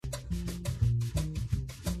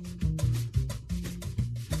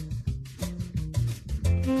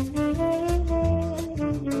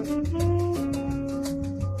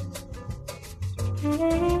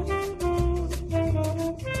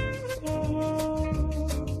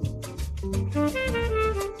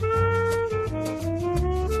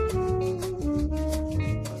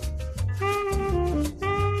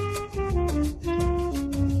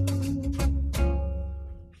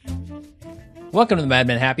Welcome to the Mad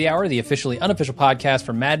Men Happy Hour, the officially unofficial podcast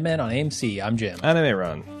for Mad Men on AMC. I'm Jim. I'm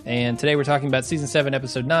Aaron. And today we're talking about Season 7,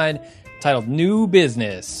 Episode 9, titled New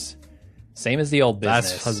Business. Same as the old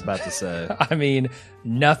business. That's what I was about to say. I mean,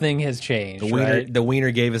 nothing has changed, The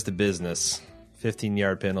wiener gave us the business.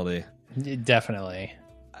 15-yard penalty. Definitely.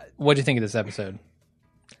 What'd you think of this episode?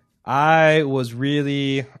 I was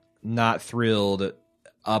really not thrilled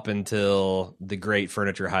up until the great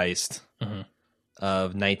furniture heist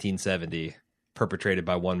of 1970. Perpetrated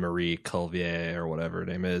by one Marie Cuvier or whatever her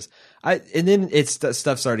name is. And then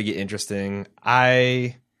stuff started to get interesting.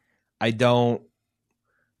 I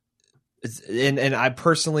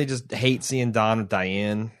personally just hate seeing Don with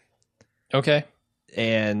Diane. Okay.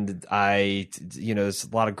 And there's a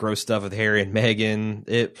lot of gross stuff with Harry and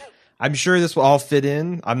Meghan. I'm sure this will all fit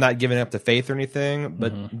in. I'm not giving up the faith or anything,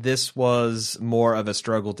 but this was more of a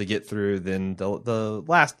struggle to get through than the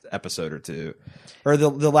last episode or two, or the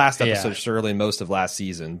last episode, surely most of last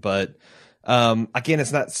season. But again,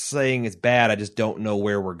 it's not saying it's bad. I just don't know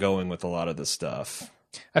where we're going with a lot of this stuff.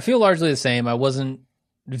 I feel largely the same. I wasn't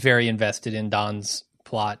very invested in Don's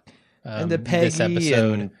plot. And the Peggy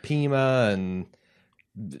and Pima and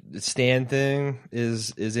Stan thing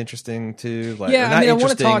is interesting too. Like, yeah, not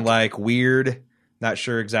interesting, like weird. Not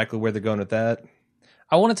sure exactly where they're going with that.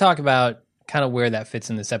 I want to talk about kind of where that fits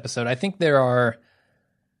in this episode. I think there are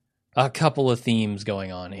a couple of themes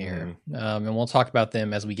going on here, and we'll talk about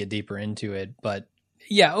them as we get deeper into it. But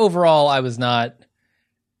yeah, overall, I was not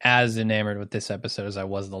as enamored with this episode as I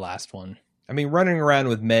was the last one. I mean, running around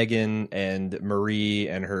with Meghan and Marie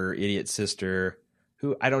and her idiot sister,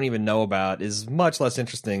 who I don't even know about, is much less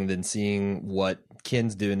interesting than seeing what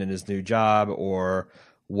Ken's doing in his new job or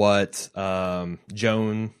what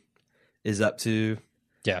Joan is up to.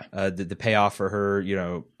 Yeah. The payoff for her,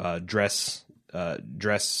 dress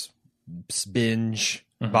binge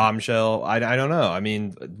bombshell. I don't know. I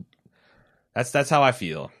mean, that's how I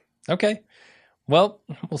feel. Okay. Well,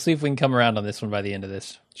 we'll see if we can come around on this one by the end of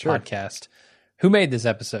this podcast. Who made this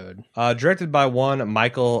episode? Directed by one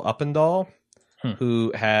Michael Uppendahl,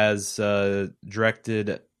 who has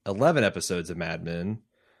directed 11 episodes of Mad Men.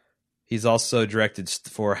 He's also directed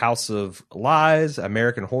for House of Lies,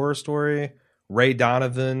 American Horror Story, Ray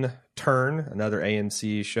Donovan, Turn, another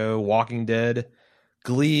AMC show, Walking Dead,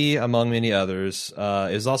 Glee, among many others.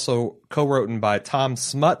 It is also co-written by Tom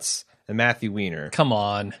Smuts and Matthew Weiner. Come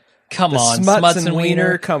on, Smuts and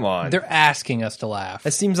Weiner. Come on. They're asking us to laugh.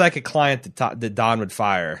 It seems like a client that Don would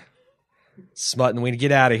fire. Smut and Weiner,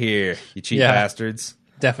 get out of here, you cheap bastards.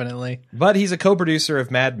 Definitely. But he's a co-producer of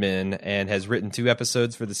Mad Men and has written 2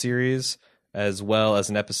 episodes for the series, as well as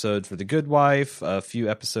an episode for The Good Wife, a few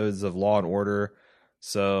episodes of Law and Order.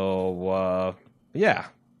 So, yeah.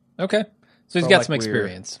 Okay. So he's got some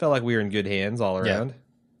experience. Felt like we were in good hands all around. Yeah.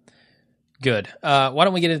 Good. Why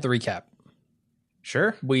don't we get into the recap?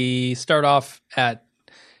 Sure. We start off at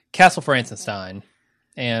Castle Frankenstein,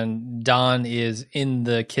 and Don is in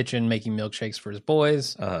the kitchen making milkshakes for his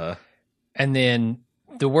boys. And then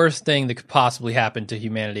the worst thing that could possibly happen to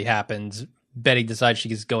humanity happens. Betty decides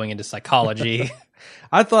she's going into psychology.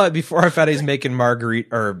 I thought before I found he's making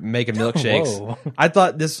milkshakes, I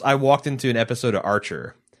thought I walked into an episode of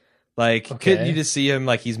Archer. Like, couldn't you just see him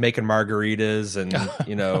like he's making margaritas and,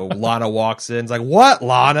 Lana walks in. It's like, what,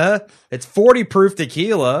 Lana? It's 40 proof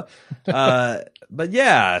tequila. But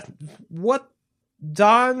yeah,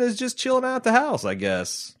 Don is just chilling out at the house, I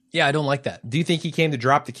guess. Yeah, I don't like that. Do you think he came to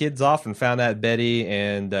drop the kids off and found out Betty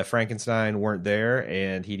and Frankenstein weren't there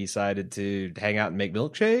and he decided to hang out and make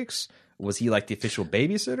milkshakes? Was he like the official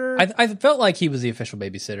babysitter? I felt like he was the official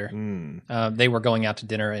babysitter. They were going out to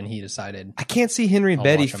dinner and he decided. I can't see Henry and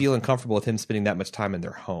Betty feeling comfortable with him spending that much time in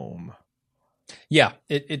their home. Yeah,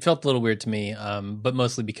 it felt a little weird to me, but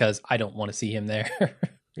mostly because I don't want to see him there.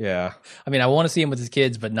 Yeah. I mean, I want to see him with his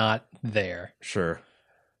kids, but not there. Sure.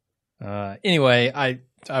 Anyway,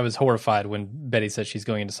 I was horrified when Betty said she's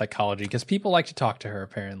going into psychology because people like to talk to her,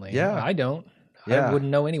 apparently. Yeah. I don't. Yeah. I wouldn't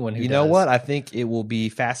know anyone who does. You know what? I think it will be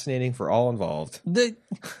fascinating for all involved. The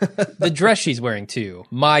dress she's wearing, too.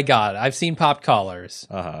 My God. I've seen popped collars.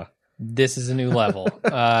 This is a new level.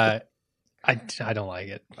 I don't like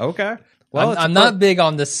it. Okay. Well, I'm not big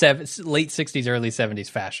on the late 60s, early 70s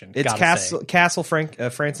fashion. It's Castle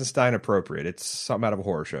Frankenstein appropriate. It's something out of a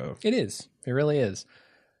horror show. It is. It really is.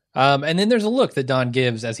 And then there's a look that Don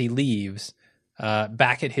gives as he leaves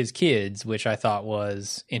back at his kids, which I thought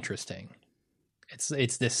was interesting.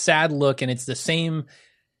 It's this sad look, and it's the same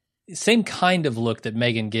kind of look that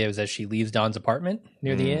Megan gives as she leaves Don's apartment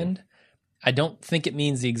near the end. I don't think it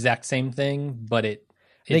means the exact same thing, but I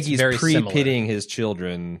think he's very pre-pitting his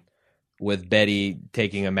children with Betty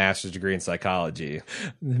taking a master's degree in psychology.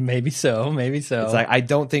 Maybe so. It's like, I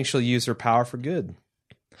don't think she'll use her power for good.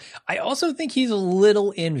 I also think he's a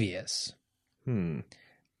little envious.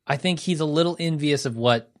 I think he's a little envious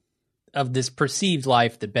of this perceived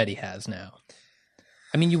life that Betty has now.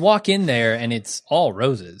 I mean, you walk in there and it's all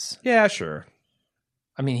roses. Yeah, sure.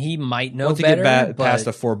 I mean, he might know once better. Once you get past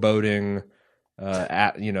a foreboding,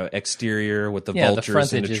 exterior with the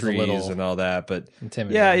vultures and the trees and all that, but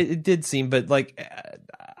yeah, it did seem. But like,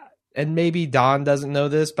 and maybe Don doesn't know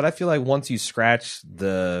this, but I feel like once you scratch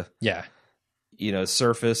the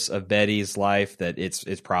surface of Betty's life, that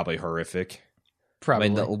it's probably horrific. Probably.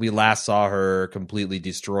 I mean, we last saw her completely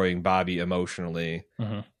destroying Bobby emotionally.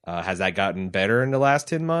 Has that gotten better in the last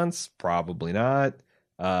 10 months? Probably not.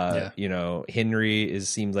 Henry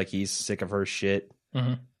seems like he's sick of her shit.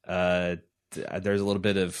 There's a little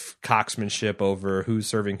bit of cocksmanship over who's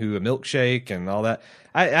serving who a milkshake and all that.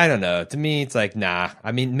 I don't know. To me, it's like, nah.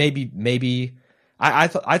 I mean, maybe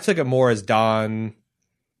I took it more as Don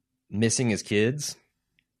missing his kids.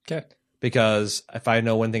 Okay. Because if I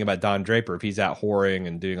know one thing about Don Draper, if he's out whoring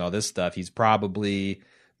and doing all this stuff, he's probably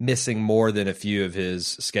missing more than a few of his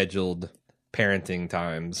scheduled parenting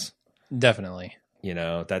times. Definitely.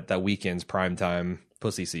 That weekend's primetime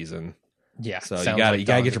pussy season. Yeah. So you gotta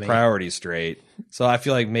get your priorities straight. So I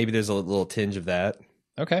feel like maybe there's a little tinge of that.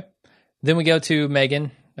 Okay. Then we go to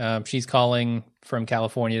Megan. She's calling from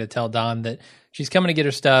California to tell Don that she's coming to get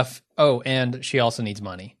her stuff. Oh, and she also needs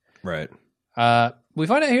money. Right. We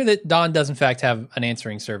find out here that Don does in fact have an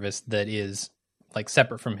answering service that is like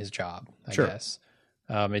separate from his job, I guess.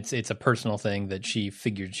 It's a personal thing that she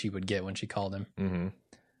figured she would get when she called him. Mm-hmm.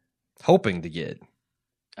 Hoping to get.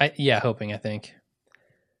 Hoping, I think.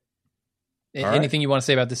 Anything you want to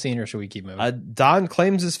say about the scene, or should we keep moving? Don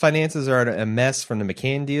claims his finances are a mess from the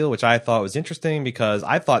McCann deal, which I thought was interesting because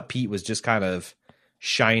I thought Pete was just kind of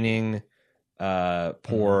shining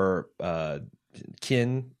poor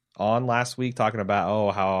Ken on last week, talking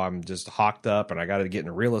about, how I'm just hawked up and I got to get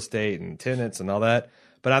into real estate and tenants and all that.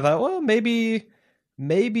 But I thought, well, maybe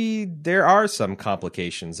there are some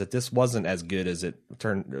complications, that this wasn't as good as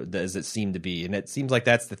it seemed to be. And it seems like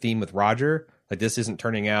that's the theme with Roger. Like, this isn't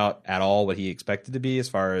turning out at all what he expected to be as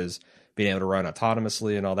far as being able to run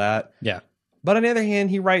autonomously and all that. Yeah. But on the other hand,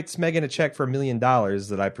 he writes Megan a check for $1 million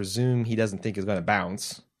that I presume he doesn't think is going to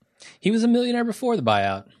bounce. He was a millionaire before the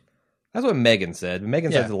buyout. That's what Megan said.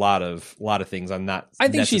 Megan says a lot of things I'm not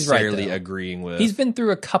necessarily agreeing with. He's been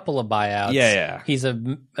through a couple of buyouts. Yeah. He's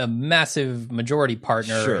a massive majority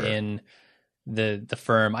partner in the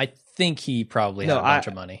firm. I think he probably had a bunch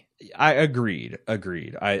of money. I agreed.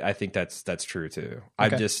 I think that's true too.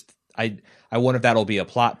 Okay. I wonder if that'll be a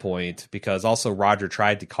plot point, because also Roger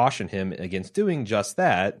tried to caution him against doing just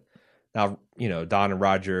that. Now, Don and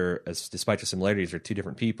Roger, despite the similarities, are two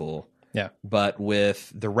different people. Yeah. But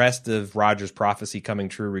with the rest of Roger's prophecy coming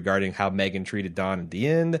true regarding how Megan treated Don at the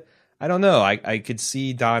end, I don't know. I could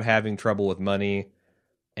see Don having trouble with money,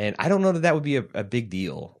 and I don't know that would be a big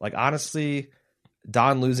deal. Like, honestly,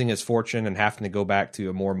 Don losing his fortune and having to go back to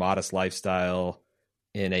a more modest lifestyle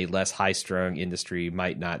in a less high-strung industry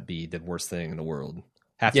might not be the worst thing in the world.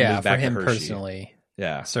 Have to move back for him to Hershey. Personally.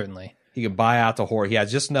 Yeah. Certainly. He could buy out the whore. He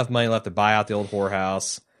has just enough money left to buy out the old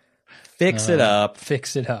whorehouse. Fix it up.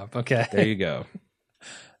 Okay. There you go.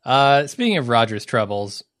 Speaking of Roger's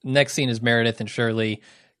troubles, next scene is Meredith and Shirley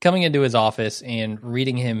coming into his office and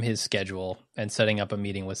reading him his schedule and setting up a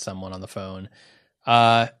meeting with someone on the phone.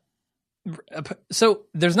 So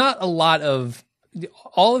there's not a lot of...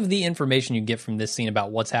 All of the information you get from this scene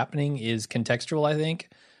about what's happening is contextual, I think.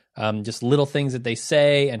 Just little things that they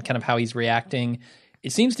say and kind of how he's reacting.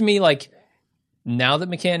 It seems to me like now that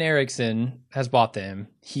McCann Erickson has bought them,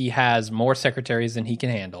 he has more secretaries than he can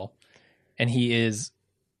handle. And he is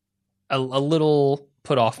a little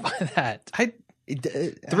put off by that.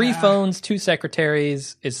 3 phones, 2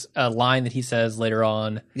 secretaries is a line that he says later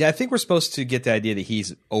on. Yeah, I think we're supposed to get the idea that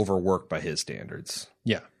he's overworked by his standards.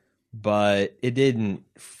 Yeah. But it didn't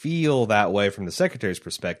feel that way from the secretary's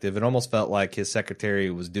perspective. It almost felt like his secretary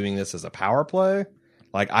was doing this as a power play.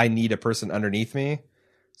 Like, I need a person underneath me,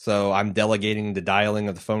 so I'm delegating the dialing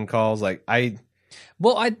of the phone calls. Like, I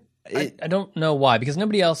don't know why, because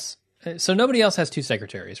nobody else has 2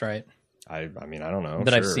 secretaries, right? I mean, I don't know.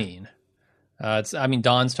 That I've seen. Don's You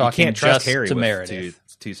talking can't trust just Harry to with Meredith.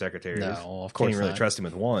 two secretaries. No, of course Can't even really not. trust him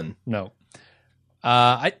with one. No.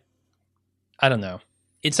 I don't know.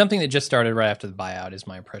 It's something that just started right after the buyout, is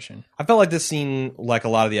my impression. I felt like this scene, like a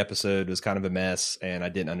lot of the episode, was kind of a mess, and I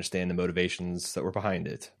didn't understand the motivations that were behind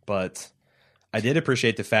it. But I did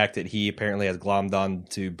appreciate the fact that he apparently has glommed on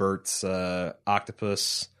to Bert's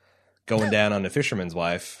octopus going down on the fisherman's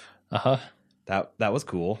wife. Uh-huh. That was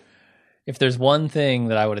cool. If there's one thing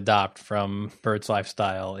that I would adopt from Bert's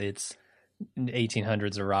lifestyle, it's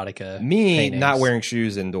 1800s erotica. Me paintings. not wearing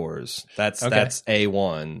shoes indoors. That's A1.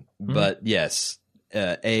 Mm-hmm. But yes,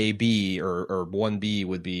 A, B, or 1B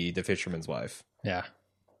would be the fisherman's wife. Yeah.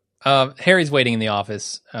 Harry's waiting in the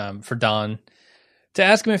office for Don to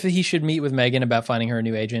ask him if he should meet with Megan about finding her a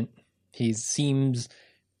new agent. He seems,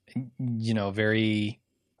 very...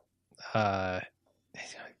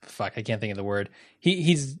 fuck, I can't think of the word.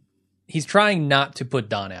 He's trying not to put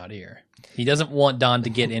Don out here. He doesn't want Don to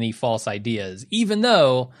get any false ideas, even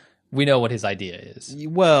though we know what his idea is.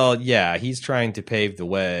 Well, yeah, he's trying to pave the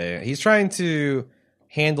way. He's trying to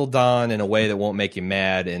handle Don in a way that won't make him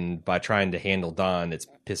mad, and by trying to handle Don, it's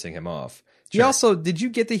pissing him off. Sure. Did you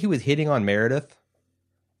get that he was hitting on Meredith?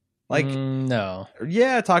 No.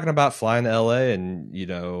 Yeah, talking about flying to LA and,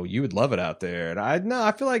 you would love it out there. And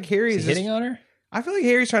I feel like Harry's hitting on her? I feel like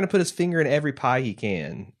Harry's trying to put his finger in every pie he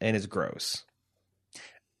can, and it's gross.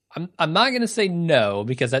 I'm not going to say no,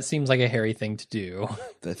 because that seems like a Harry thing to do.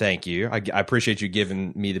 Thank you. I appreciate you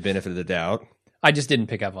giving me the benefit of the doubt. I just didn't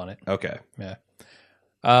pick up on it. Okay. Yeah.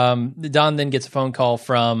 Don then gets a phone call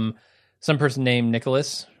from some person named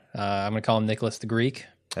Nicholas. I'm going to call him Nicholas the Greek,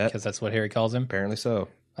 because that's what Harry calls him. Apparently so.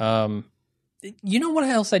 You know what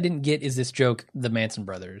else I didn't get is this joke, the Manson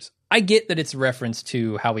brothers. I get that it's a reference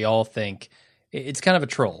to how we all think... It's kind of a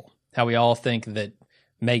troll, how we all think that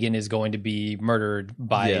Megan is going to be murdered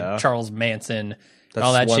by Charles Manson. That's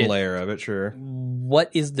all that one shit. layer of it, sure.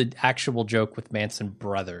 What is the actual joke with Manson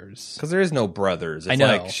brothers? Because there is no brothers. It's I know.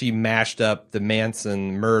 like she mashed up the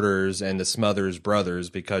Manson murders and the Smothers brothers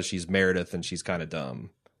because she's Meredith and she's kind of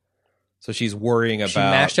dumb. So she's worrying about... She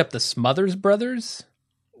mashed up the Smothers brothers?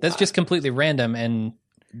 That's just completely random, and...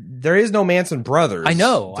 There is no Manson brothers. I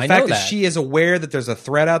know. The fact that she is aware that there's a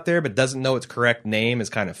threat out there but doesn't know its correct name is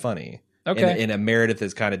kind of funny. Okay. In a Meredith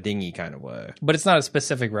is kind of dingy kind of way. But it's not a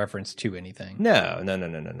specific reference to anything. No.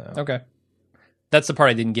 Okay. That's the part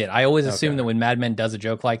I didn't get. I always assume that when Mad Men does a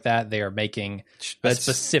joke like that, they are making a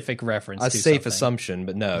specific reference to something. A safe assumption,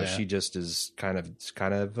 but no, she just is kind of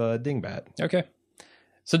dingbat. Okay.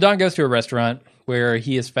 So Don goes to a restaurant where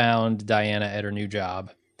he has found Diana at her new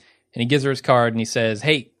job. And he gives her his card and he says,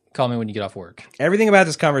 "Hey, call me when you get off work." Everything about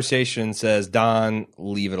this conversation says, Don,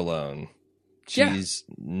 leave it alone. She's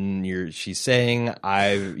saying,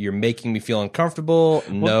 you're making me feel uncomfortable.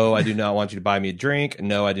 No, I do not want you to buy me a drink.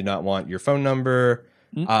 No, I do not want your phone number.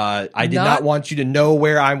 I did not want you to know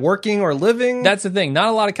where I'm working or living. That's the thing. Not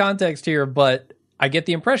a lot of context here, but I get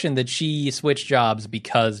the impression that she switched jobs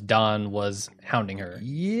because Don was hounding her.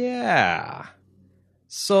 Yeah.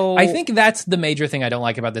 So I think that's the major thing I don't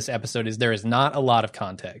like about this episode is there is not a lot of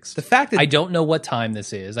context. The fact that I don't know what time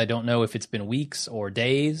this is. I don't know if it's been weeks or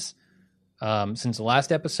days since the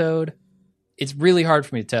last episode. It's really hard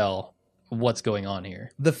for me to tell what's going on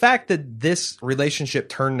here. The fact that this relationship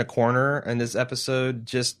turned the corner in this episode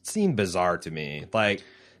just seemed bizarre to me. Like,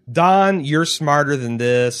 Don, you're smarter than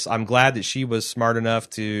this. I'm glad that she was smart enough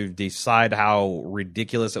to decide how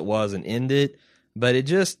ridiculous it was and end it. But it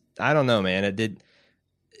just, I don't know, man.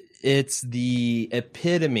 It's the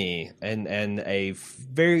epitome and a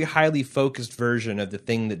very highly focused version of the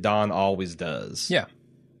thing that Don always does. Yeah.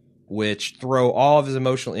 Which throw all of his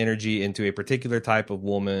emotional energy into a particular type of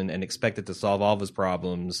woman and expect it to solve all of his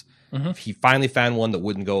problems. Mm-hmm. He finally found one that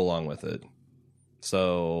wouldn't go along with it.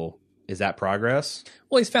 So, is that progress?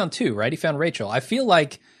 Well, he's found two, right? He found Rachel. I feel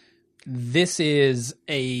like this is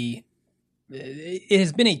it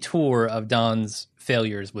has been a tour of Don's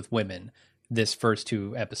failures with women. This first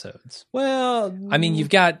two episodes. Well, I mean, you've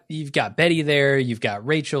got Betty there, you've got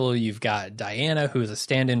Rachel, you've got Diana, who's a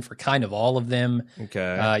stand-in for kind of all of them.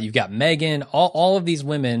 Okay. You've got Megan, all of these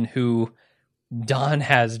women who Don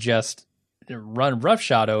has just run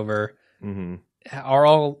roughshod over are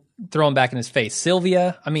all thrown back in his face.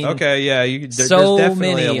 Sylvia, I mean, okay, yeah, so there's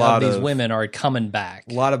many a lot of these women are coming back.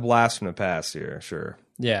 A lot of blast from the past here, sure.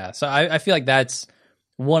 Yeah, so I feel like that's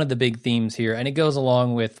one of the big themes here, and it goes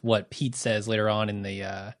along with what Pete says later on in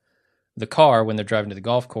the car when they're driving to the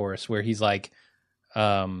golf course, where he's like,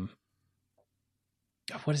 what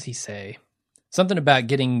does he say? Something about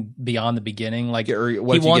getting beyond the beginning. Like, he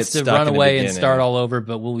wants to run away and start all over,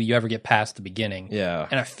 but will you ever get past the beginning? Yeah.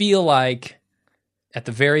 And I feel like at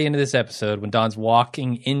the very end of this episode, when Don's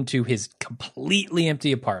walking into his completely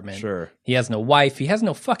empty apartment, Sure. he has no wife, he has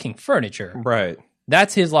no fucking furniture. Right.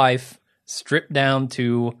 That's his life, stripped down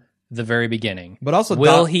to the very beginning. But also,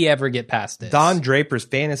 will he ever get past this? Don Draper's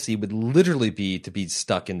fantasy would literally be to be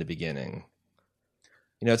stuck in the beginning.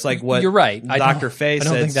 You know, it's like what you're right. Dr. Faye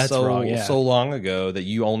said wrong, so long ago that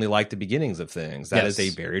you only like the beginnings of things. That is a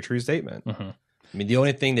very true statement. Mm-hmm. I mean, the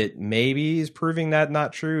only thing that maybe is proving that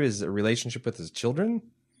not true is a relationship with his children.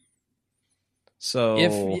 So,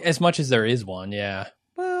 if as much as there is one, yeah.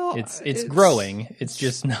 Well, it's growing. It's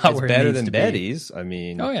just not where better it needs than to Betty's. I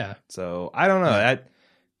mean, oh yeah. So I don't know.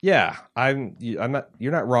 I'm not.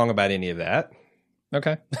 You're not wrong about any of that.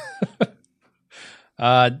 Okay.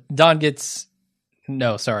 Don gets.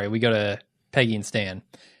 No, sorry. We go to Peggy and Stan.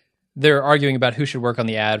 They're arguing about who should work on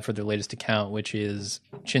the ad for their latest account, which is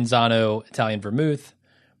Cinzano Italian Vermouth.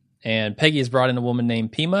 And Peggy has brought in a woman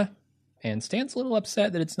named Pima, and Stan's a little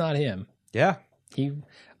upset that it's not him. Yeah.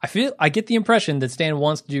 I get the impression that Stan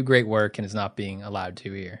wants to do great work and is not being allowed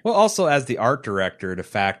to here. Well, also as the art director, the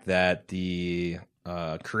fact that the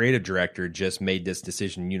creative director just made this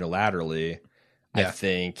decision unilaterally, I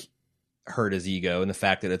think hurt his ego, and the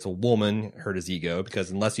fact that it's a woman hurt his ego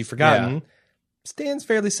because unless you've forgotten, Stan's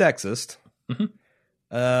fairly sexist.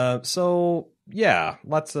 Mm-hmm. So yeah,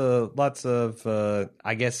 lots of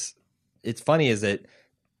I guess it's funny is that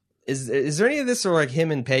is there any of this or like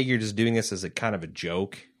him and Peggy are just doing this as a kind of a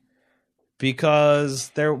joke? Because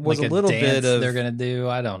there was like a little bit of they're gonna do,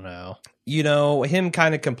 I don't know. You know, him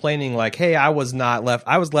kind of complaining like, "Hey, I was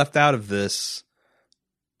left out of this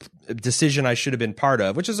decision I should have been part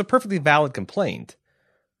of," which is a perfectly valid complaint.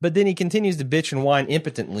 But then he continues to bitch and whine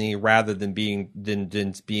impotently rather than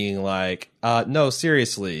being like, "No,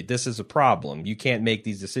 seriously, this is a problem. You can't make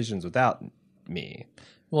these decisions without me."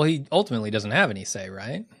 Well, he ultimately doesn't have any say,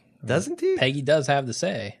 right? Doesn't he? Peggy does have the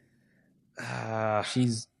say. I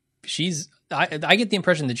get the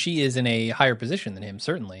impression that she is in a higher position than him,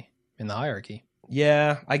 certainly in the hierarchy.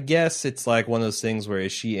 Yeah, I guess it's like one of those things where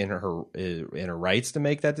is she in her rights to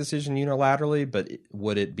make that decision unilaterally? But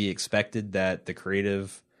would it be expected that the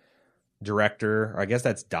creative director, or I guess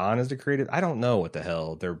that's Don as the creative? I don't know what the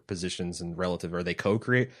hell their positions and relative are. They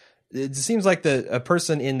co-create? It seems like a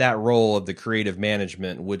person in that role of the creative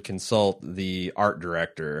management would consult the art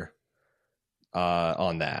director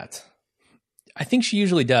on that. I think she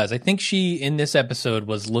usually does. I think she, in this episode,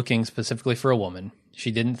 was looking specifically for a woman. She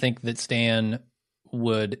didn't think that Stan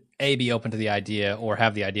would, A, be open to the idea or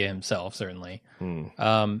have the idea himself, certainly.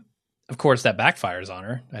 Of course, that backfires on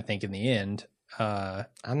her, I think, in the end.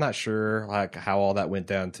 I'm not sure like how all that went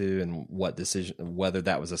down to and what decision, whether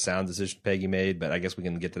that was a sound decision Peggy made, but I guess we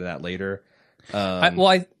can get to that later.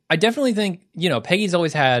 I definitely think, Peggy's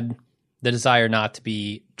always had the desire not to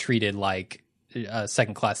be treated like a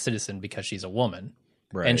second-class citizen because she's a woman.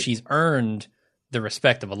 Right. And she's earned the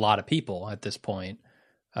respect of a lot of people at this point.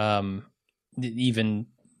 Even,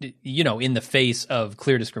 in the face of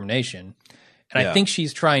clear discrimination. And I think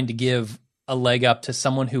she's trying to give a leg up to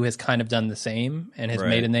someone who has kind of done the same and has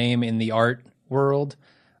made a name in the art world.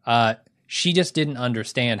 She just didn't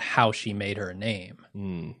understand how she made her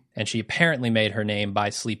name. And she apparently made her name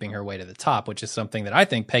by sleeping her way to the top, which is something that I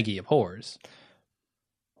think Peggy abhors.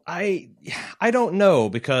 I don't know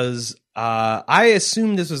because I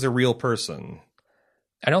assumed this was a real person.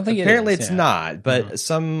 I don't think apparently it is. It's not, but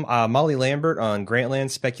some Molly Lambert on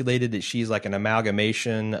Grantland speculated that she's like an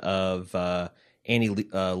amalgamation of Annie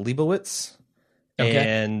Leibovitz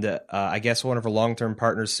and I guess one of her long-term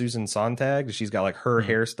partners, Susan Sontag. She's got like her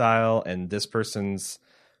hairstyle and this person's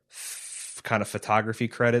kind of photography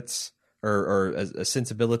credits or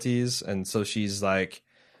sensibilities, and so she's like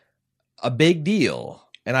a big deal.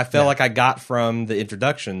 And I felt like I got from the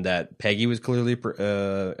introduction that Peggy was clearly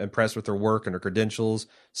impressed with her work and her credentials.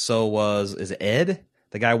 So is it Ed,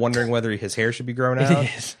 the guy wondering whether his hair should be grown out?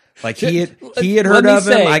 It is. Like he had heard of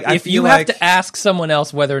him. If you have to ask someone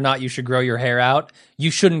else whether or not you should grow your hair out,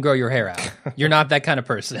 you shouldn't grow your hair out. You're not that kind of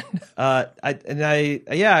person.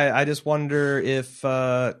 I just wonder if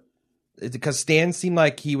because Stan seemed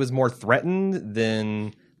like he was more threatened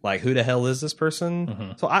than. Like, who the hell is this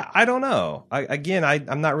person? So I don't know.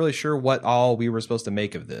 I'm not really sure what all we were supposed to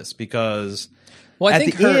make of this because at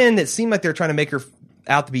the end, it seemed like they were trying to make her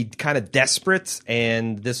out to be kind of desperate,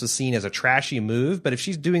 and this was seen as a trashy move. But if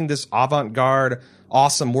she's doing this avant-garde,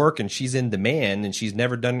 awesome work, and she's in demand, and she's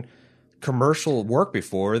never done commercial work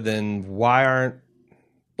before, then why aren't...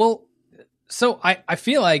 Well, so I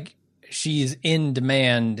feel like she's in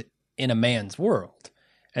demand in a man's world.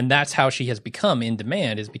 And that's how she has become in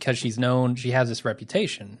demand, is because she's known, she has this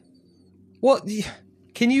reputation. Well,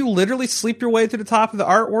 Can you literally sleep your way to the top of the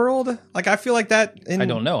art world? Like, I feel like that. I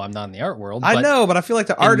don't know. I'm not in the art world. I know, but I feel like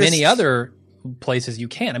the artists. In many other places you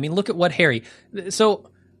can. I mean, look at what Harry. So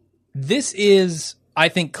this is, I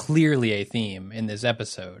think, clearly a theme in this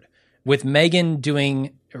episode, with Megan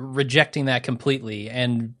rejecting that completely,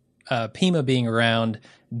 and Pima being around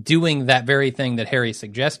doing that very thing that Harry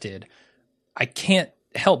suggested. I can't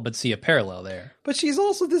help but see a parallel there. But she's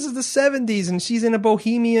also, this is the 70s, and she's in a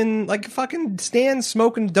bohemian, like, fucking stand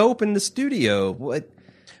smoking dope in the studio. What?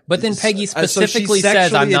 But then Peggy specifically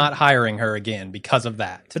says, I'm not hiring her again because of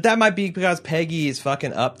that. But that might be because Peggy is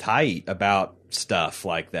fucking uptight about stuff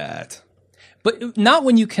like that. But not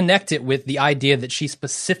when you connect it with the idea that she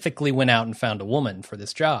specifically went out and found a woman for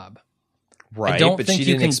this job. Right, I don't but think she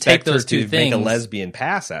you didn't can expect take those her two to things. make a lesbian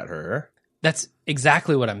pass at her. That's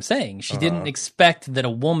exactly what I'm saying. She didn't expect that a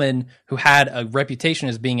woman who had a reputation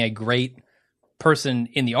as being a great person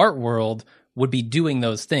in the art world would be doing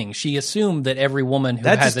those things. She assumed that every woman who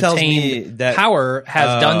has attained power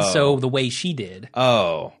has done so the way she did.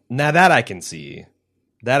 Oh, now that I can see.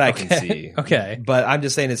 That I can see. Okay. But I'm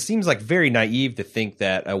just saying, it seems like very naive to think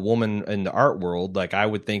that a woman in the art world, like, I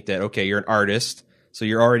would think that, okay, you're an artist, so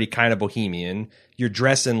you're already kind of bohemian. You're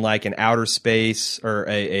dressing like an outer space or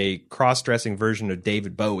a cross-dressing version of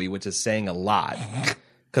David Bowie, which is saying a lot,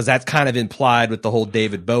 because that's kind of implied with the whole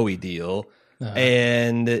David Bowie deal.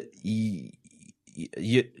 And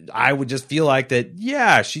I would just feel like that,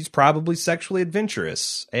 yeah, she's probably sexually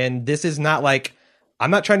adventurous. And this is not like,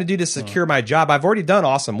 I'm not trying to do to secure my job. I've already done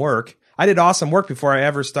awesome work. I did awesome work before I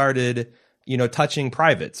ever started, touching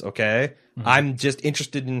privates, okay? I'm just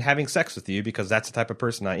interested in having sex with you because that's the type of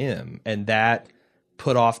person I am. And that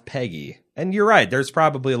put off Peggy. And you're right, there's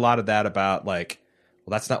probably a lot of that about, like,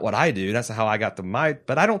 well, that's not what I do. That's not how I got to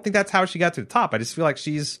but I don't think that's how she got to the top. I just feel like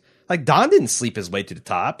she's, like, Don didn't sleep his way to the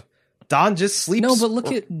top. Don just sleeps. No, but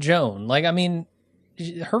look at Joan. Like, I mean,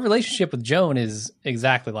 her relationship with Joan is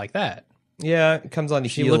exactly like that. Yeah, it comes on the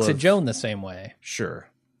heel. She looks at Joan the same way. Sure.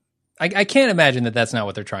 I can't imagine that that's not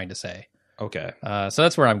what they're trying to say. Okay. So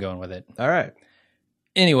that's where I'm going with it. All right.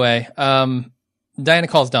 Anyway, Diana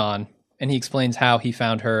calls Don, and he explains how he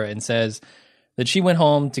found her and says that she went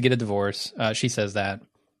home to get a divorce. She says that.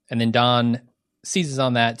 And then Don seizes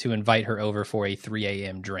on that to invite her over for a 3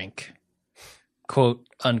 a.m. drink. Quote,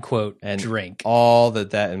 unquote, and drink. All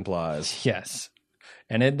that implies. Yes.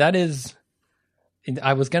 And that is...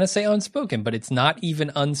 I was going to say unspoken, but it's not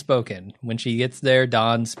even unspoken. When she gets there,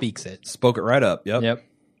 Don speaks it. Spoke it right up. Yep.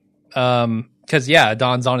 Because,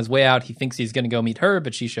 Don's on his way out. He thinks he's going to go meet her,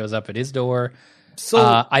 but she shows up at his door.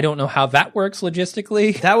 So I don't know how that works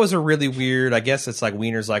logistically. That was a really weird, I guess it's like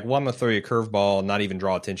Wiener's like, well, I'm going to throw you a curveball and not even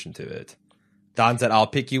draw attention to it. Don said, I'll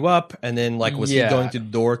pick you up. And then, like, was he going to the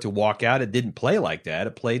door to walk out? It didn't play like that.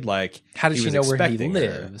 It played like how does she know where he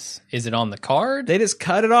lives? Her. Is it on the card? They just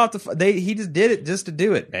cut it off. He just did it just to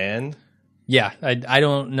do it, man. Yeah, I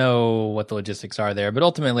don't know what the logistics are there, but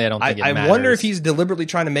ultimately I don't think it matters. I wonder if he's deliberately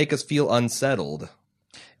trying to make us feel unsettled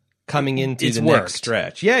coming into the next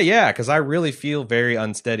stretch. Yeah, because I really feel very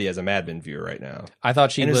unsteady as a Mad Men viewer right now. I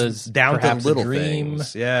thought she was down to little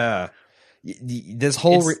things. Yeah. This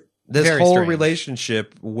whole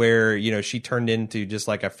relationship where, she turned into just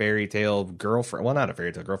like a fairy tale girlfriend. Well, not a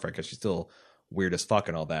fairy tale girlfriend because she's still weird as fuck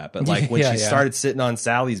and all that. But like when she started sitting on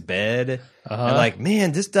Sally's bed and like,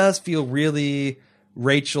 man, this does feel really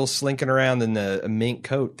Rachel slinking around in a mink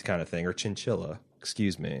coat kind of thing, or chinchilla.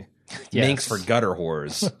 Excuse me. Yes. Minks for gutter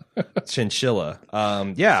whores. Chinchilla.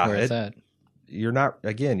 You're not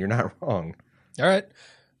wrong. All right.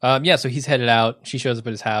 So he's headed out. She shows up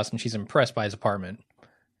at his house and she's impressed by his apartment.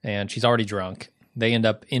 And she's already drunk. They end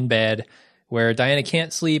up in bed where Diana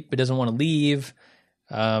can't sleep but doesn't want to leave.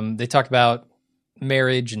 They talk about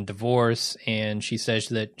marriage and divorce, and she says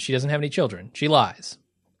that she doesn't have any children. She lies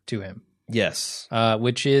to him. Yes.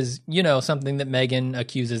 Which is, something that Megan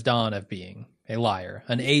accuses Don of being. A liar.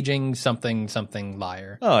 An aging something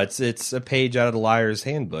liar. Oh, it's a page out of the Liar's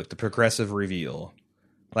Handbook, the progressive reveal.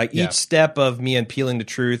 Like each step of me unpeeling the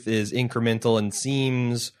truth is incremental and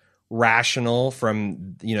seems rational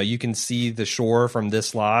from, you can see the shore from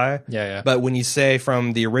this lie. Yeah. But when you say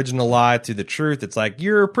from the original lie to the truth, it's like,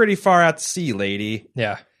 you're pretty far out to sea, lady.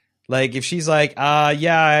 Yeah. Like if she's like,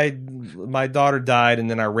 my daughter died and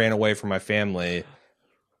then I ran away from my family.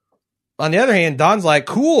 On the other hand, Don's like,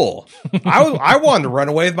 cool. I wanted to run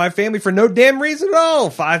away with my family for no damn reason at all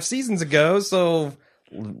 5 seasons ago. So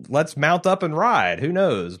let's mount up and ride. Who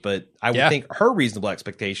knows? But I would think her reasonable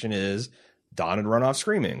expectation is Don would run off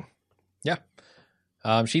screaming.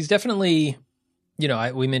 Yeah. She's definitely,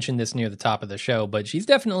 we mentioned this near the top of the show, but she's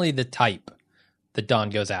definitely the type that Don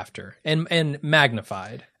goes after and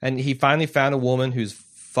magnified. And he finally found a woman who's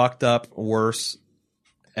fucked up worse.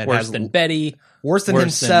 And worse than Betty. Worse than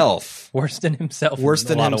himself. Worse than himself. Worse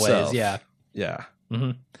than himself. Of ways, yeah. Yeah.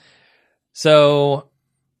 Mm-hmm. So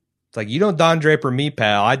it's like, you don't Don Draper me,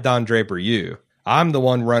 pal. I Don Draper you. I'm the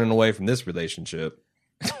one running away from this relationship.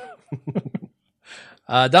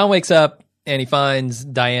 Don wakes up and he finds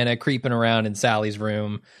Diana creeping around in Sally's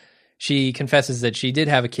room. She confesses that she did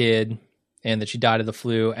have a kid and that she died of the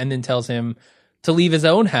flu, and then tells him to leave his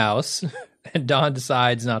own house. And Don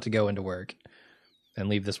decides not to go into work and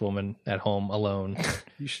leave this woman at home alone.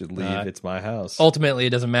 You should leave. It's my house. Ultimately, it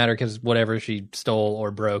doesn't matter because whatever she stole or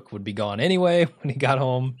broke would be gone anyway when he got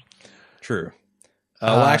home. True.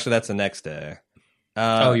 Well, actually, that's the next day.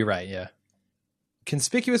 You're right, yeah.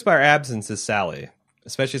 Conspicuous by her absence is Sally,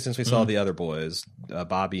 especially since we saw the other boys,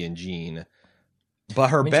 Bobby and Jean. But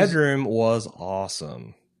her bedroom was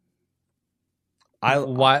awesome.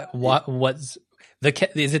 What's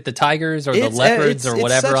is it the tigers or the leopards or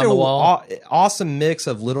whatever on the wall? Awesome mix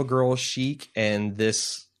of little girl chic and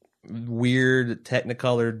this weird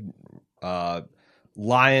technicolored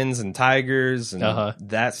lions and tigers, and I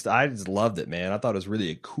just loved it, man. I thought it was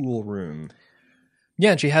really a cool room.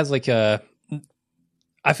 Yeah, and she has like a.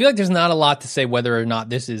 I feel like there's not a lot to say whether or not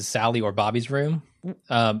this is Sally or Bobby's room,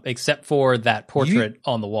 except for that portrait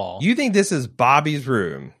on the wall. You think this is Bobby's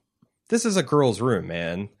room? This is a girl's room,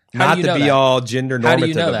 man. How Not to be all gender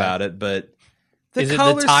normative about it, but is it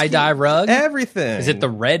the tie-dye rug? Everything. Is it the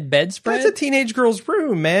red bedspread? That's a teenage girl's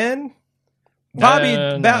room, man. Bobby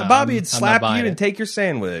would slap you and take your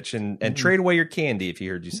sandwich and trade away your candy if he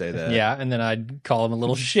heard you say that. Yeah, and then I'd call him a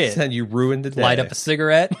little shit. And you ruined the day. Light up a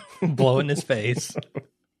cigarette, blow it in his face.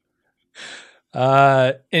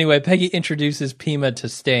 Anyway, Peggy introduces Pima to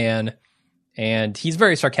Stan, and he's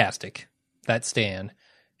very sarcastic, that's Stan.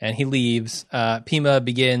 And he leaves. Pima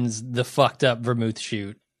begins the fucked up vermouth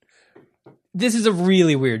shoot. This is a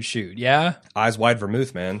really weird shoot, yeah? Eyes wide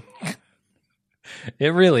vermouth, man. It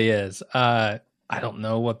really is. I don't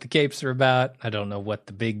know what the capes are about. I don't know what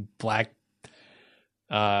the big black...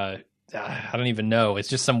 I don't even know. It's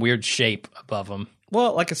just some weird shape above them.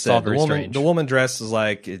 Well, like I said, the woman dresses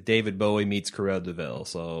like David Bowie meets Cruella de Vil.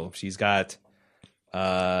 So she's got...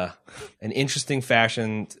 an interesting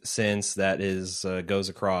fashion sense that is goes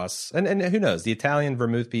across, and who knows, the Italian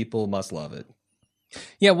vermouth people must love it.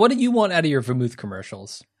 Yeah, what do you want out of your vermouth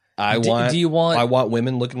commercials? I want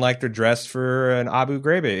women looking like they're dressed for an Abu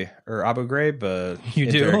Ghraib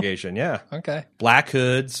interrogation. Yeah, okay. Black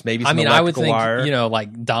hoods, maybe. Some I would think wire.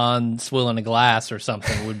 Like Don swilling a glass or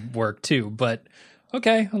something would work too. But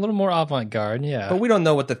okay, a little more avant-garde. Yeah, but we don't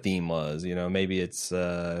know what the theme was. Maybe it's.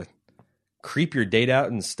 Creep your date out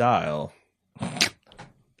in style.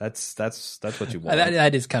 That's what you want.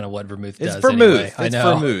 That is kind of what vermouth does. It's vermouth. Anyway. It's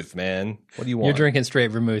vermouth, man. What do you want? You're drinking straight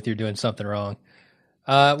vermouth. You're doing something wrong.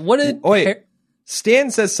 Stan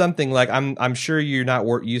says something like, "I'm sure you're not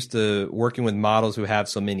used to working with models who have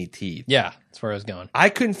so many teeth." Yeah, that's where I was going. I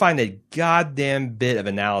couldn't find a goddamn bit of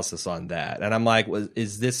analysis on that, and I'm like,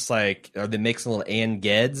 "Is this like? Are they mixing little Ann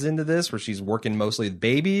Geddes into this, where she's working mostly with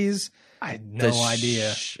babies?" I had no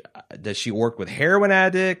idea. Does she work with heroin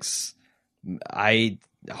addicts?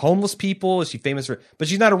 Homeless people? Is she famous for? But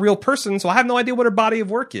she's not a real person, so I have no idea what her body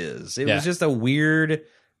of work is. It was just a weirdly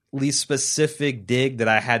specific dig that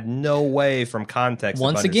I had no way from context.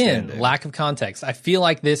 Once again, lack of context. I feel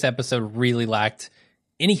like this episode really lacked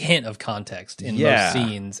any hint of context in most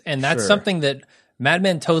scenes, and that's something that Mad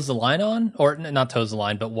Men toes the line on, or not toes the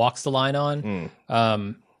line, but walks the line on.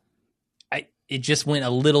 It just went a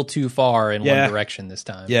little too far in one direction this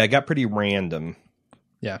time. Yeah, it got pretty random.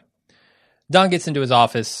 Yeah. Don gets into his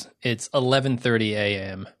office. It's 11:30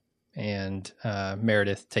 a.m., and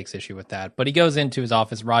Meredith takes issue with that. But he goes into his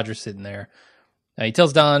office. Roger's sitting there. He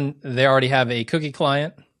tells Don they already have a cookie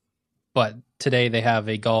client, but today they have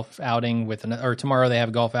a golf outing or tomorrow they have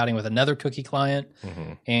a golf outing with another cookie client,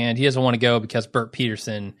 and he doesn't want to go because Bert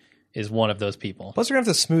Peterson is one of those people. Plus, we're going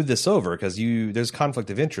to have to smooth this over because there's conflict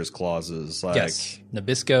of interest clauses. Like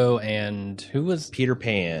Nabisco and who was... Peter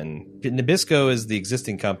Pan. Nabisco is the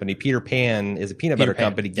existing company. Peter Pan is a peanut butter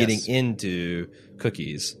company getting into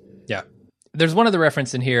cookies. Yeah. There's one other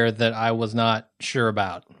reference in here that I was not sure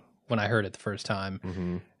about when I heard it the first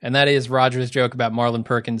time. And that is Roger's joke about Marlon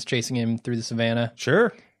Perkins chasing him through the savannah.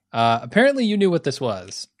 Sure. Apparently you knew what this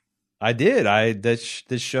was. I did. This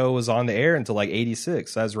show was on the air until like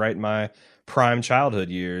 86. I was right in my prime childhood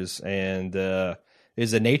years, and it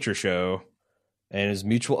was a nature show. and it was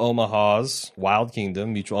Mutual Omaha's Wild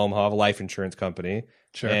Kingdom, Mutual Omaha, a life insurance company.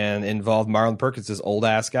 Sure. And involved Marlon Perkins, this old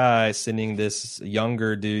ass guy, sending this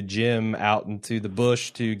younger dude, Jim, out into the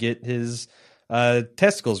bush to get his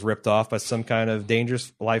testicles ripped off by some kind of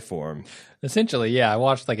dangerous life form. Essentially, yeah. I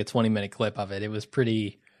watched like a 20-minute clip of it. It was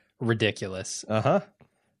pretty ridiculous.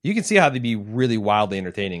 You can see how they'd be really wildly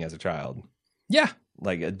entertaining as a child. Yeah.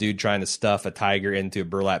 Like a dude trying to stuff a tiger into a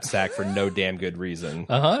burlap sack for no damn good reason.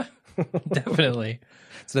 Definitely.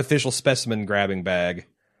 It's an official specimen grabbing bag.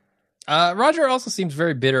 Roger also seems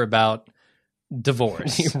very bitter about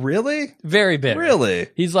divorce. Really? Very bitter. Really?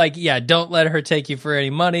 He's like, yeah, don't let her take you for any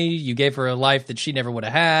money. You gave her a life that she never would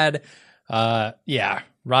have had. Yeah,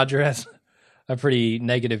 Roger has a pretty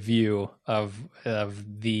negative view of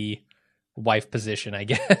the wife position, I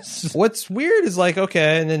guess. What's weird is like,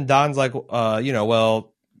 okay, and then Don's like,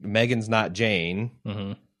 well, Megan's not Jane.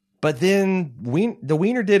 Mm-hmm. But then the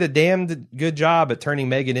Wiener did a damn good job at turning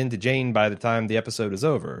Megan into Jane by the time the episode is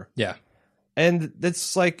over. Yeah. And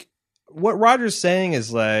it's like, what Roger's saying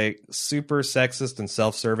is like super sexist and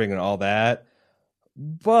self-serving and all that.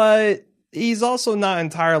 But he's also not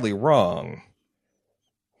entirely wrong.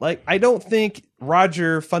 Like, I don't think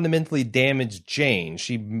Roger fundamentally damaged Jane.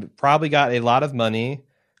 She probably got a lot of money.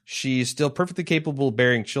 She's still perfectly capable of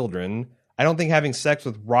bearing children. I don't think having sex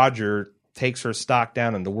with Roger takes her stock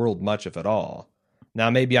down in the world much, if at all. Now,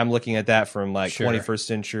 maybe I'm looking at that from like 21st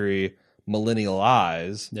century millennial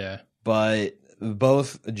eyes. Yeah. But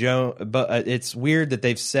it's weird that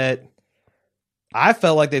they've set. I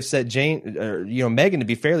felt like they've set Megan to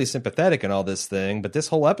be fairly sympathetic in all this thing, but this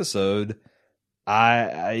whole episode,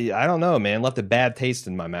 I don't know, man, left a bad taste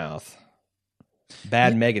in my mouth.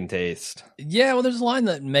 Bad Megan taste. Yeah, well, there's a line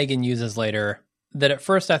that Megan uses later that at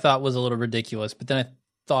first I thought was a little ridiculous, but then I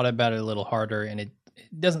thought about it a little harder, and it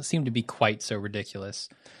doesn't seem to be quite so ridiculous.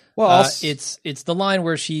 Well, it's the line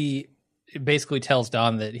where she basically tells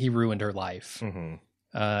Don that he ruined her life.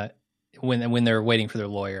 Mm-hmm. When they're waiting for their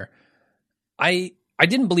lawyer. I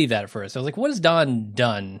didn't believe that at first. I was like, what has Don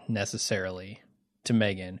done necessarily to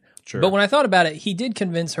Megan? Sure. But when I thought about it, he did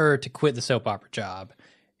convince her to quit the soap opera job.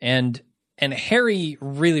 And Harry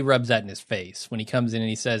really rubs that in his face when he comes in and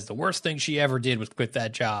he says the worst thing she ever did was quit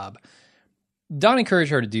that job. Don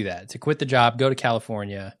encouraged her to do that, to quit the job, go to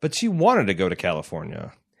California. But she wanted to go to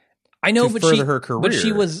California. I know, but further her career. But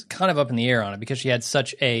she was kind of up in the air on it because she had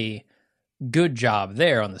such a good job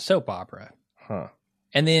there on the soap opera. Huh.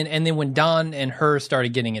 And then when Don and her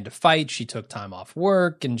started getting into fights, she took time off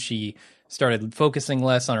work and she started focusing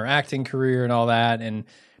less on her acting career and all that. And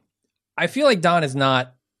I feel like Don is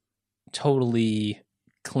not totally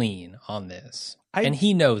clean on this. And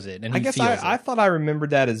he knows it, and he feels it. I thought I remembered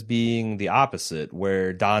that as being the opposite,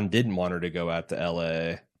 where Don didn't want her to go out to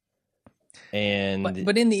L.A. And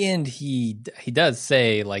but in the end, he does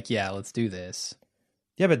say, like, yeah, let's do this.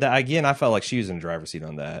 Yeah, but again, I felt like she was in the driver's seat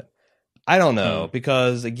on that. I don't know,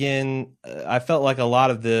 because, again, I felt like a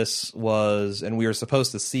lot of this was, and we were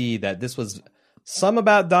supposed to see that this was some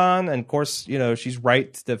about Don, and of course, she's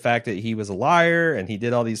right to the fact that he was a liar, and he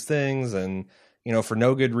did all these things, and for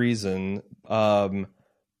no good reason.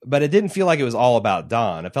 But it didn't feel like it was all about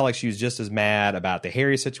Don. It felt like she was just as mad about the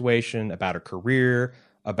Harry situation, about her career,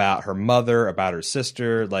 about her mother, about her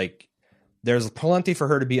sister. Like, there's plenty for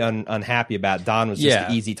her to be unhappy about. Don was just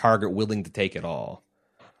the easy target, willing to take it all.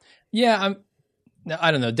 Yeah,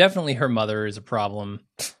 I don't know. Definitely her mother is a problem.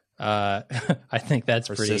 I think that's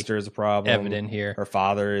her pretty sister is a problem. Evident here. Her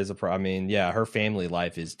father is a problem. I mean, yeah, her family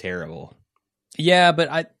life is terrible. Yeah, but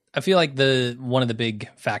I feel like one of the big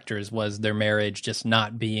factors was their marriage just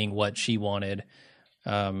not being what she wanted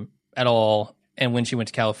at all. And when she went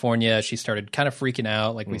to California, she started kind of freaking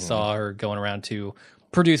out. Like we saw her going around to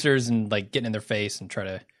producers and like getting in their face and try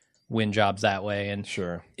to win jobs that way. And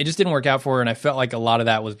it just didn't work out for her. And I felt like a lot of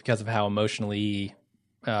that was because of how emotionally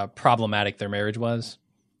problematic their marriage was.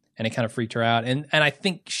 And it kind of freaked her out. And I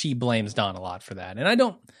think she blames Don a lot for that. And I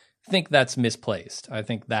don't think that's misplaced. I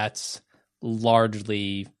think that's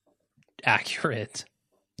largely accurate.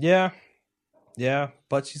 Yeah.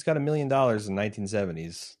 But she's got $1 million in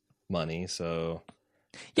 1970s money, so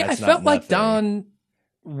yeah, I felt like Don,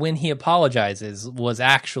 when he apologizes, was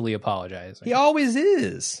actually apologizing. He always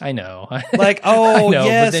is. I know. Like, oh, I know,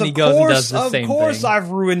 yes, but then he goes and does the same thing. Of course I've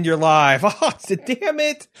ruined your life. Oh, damn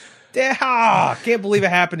it. Can't believe it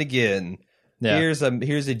happened again. Yeah. Here's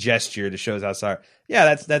a gesture that shows how sorry.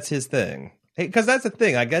 Yeah, that's his thing. Because that's the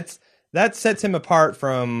thing. Like that sets him apart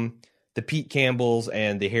from the Pete Campbells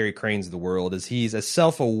and the Harry Cranes of the world, is he's a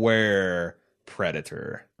self-aware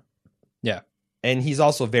predator. Yeah. And he's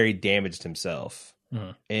also very damaged himself.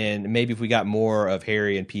 Mm-hmm. And maybe if we got more of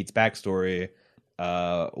Harry and Pete's backstory,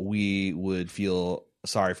 we would feel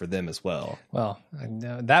sorry for them as well. Well,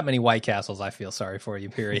 that many White Castles, I feel sorry for you,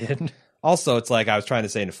 period. Also, it's like I was trying to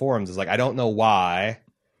say in the forums, is like, I don't know why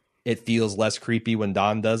it feels less creepy when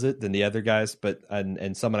Don does it than the other guys, but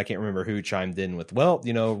and someone, I can't remember who, chimed in with, well,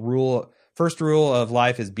 first rule of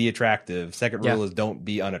life is be attractive. Second rule is don't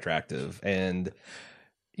be unattractive. And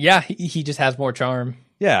yeah, he just has more charm.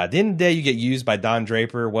 Yeah, at the end of the day, you get used by Don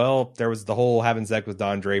Draper. Well, there was the whole having sex with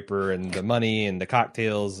Don Draper and the money and the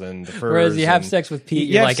cocktails and the furs. Whereas you have sex with Pete,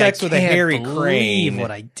 you have sex with a Harry Crane.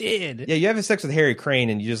 What I did? Yeah, you have sex with Harry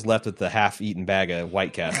Crane, and you just left with the half-eaten bag of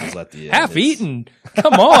White Castles at the end. Half-eaten?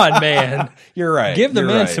 Come on, man. You're right. Give the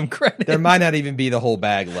man some credit. There might not even be the whole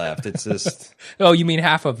bag left. It's just. Oh, you mean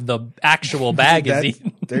half of the actual bag is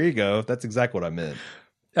eaten? There you go. That's exactly what I meant.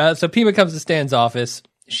 So Pima comes to Stan's office.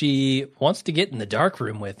 She wants to get in the dark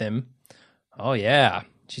room with him. Oh, yeah.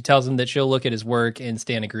 She tells him that she'll look at his work, and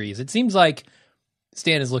Stan agrees. It seems like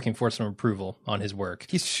Stan is looking for some approval on his work.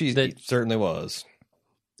 He certainly was.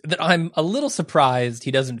 That I'm a little surprised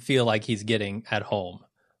he doesn't feel like he's getting at home.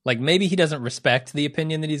 Like, maybe he doesn't respect the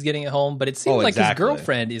opinion that he's getting at home, but it seems like his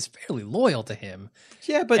girlfriend is fairly loyal to him.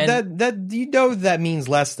 Yeah, but that means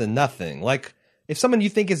less than nothing. Like, if someone you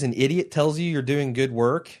think is an idiot tells you you're doing good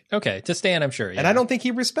work. Okay, to Stan, I'm sure. Yeah. And I don't think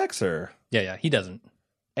he respects her. Yeah, he doesn't.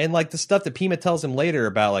 And like the stuff that Pima tells him later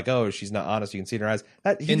about, like, oh, she's not honest, you can see it in her eyes.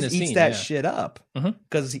 That he just eats that shit up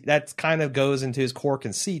because that kind of goes into his core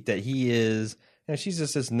conceit that he is. She's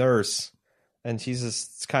just this nurse, and she's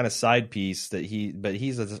this kind of side piece but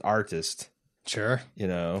he's this artist. Sure,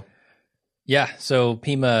 Yeah, so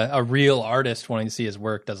Pima, a real artist wanting to see his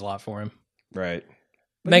work, does a lot for him. Right.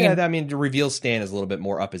 But Megan, yeah, I mean, to reveal Stan is a little bit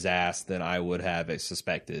more up his ass than I would have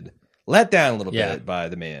suspected. Let down a little bit by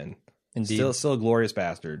the man. Indeed. Still a glorious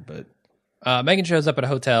bastard, but... Megan shows up at a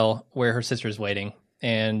hotel where her sister is waiting,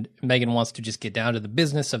 and Megan wants to just get down to the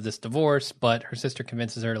business of this divorce, but her sister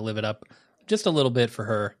convinces her to live it up just a little bit for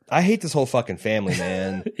her. I hate this whole fucking family,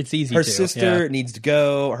 man. It's easy Her sister needs to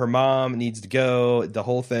go. Her mom needs to go. The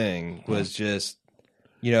whole thing was just...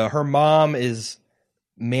 her mom is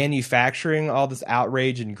manufacturing all this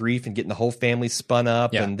outrage and grief and getting the whole family spun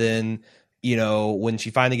up, and then... when she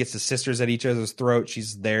finally gets the sisters at each other's throat,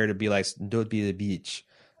 she's there to be like, don't be the beach.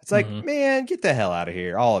 It's like, man, get the hell out of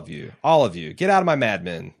here. All of you. Get out of my Mad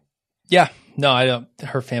Men. Yeah. No, I don't.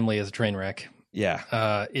 Her family is a train wreck.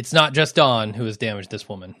 Yeah. It's not just Don who has damaged this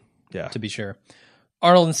woman. Yeah. To be sure.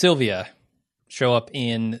 Arnold and Sylvia show up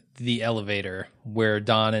in the elevator where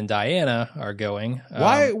Don and Diana are going.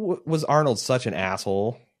 Why was Arnold such an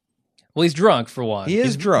asshole? Well, he's drunk, for one.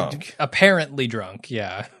 He's drunk. Apparently drunk,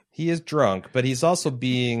 yeah. He is drunk, but he's also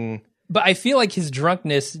being... But I feel like his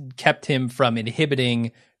drunkenness kept him from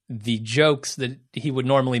inhibiting the jokes that he would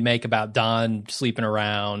normally make about Don sleeping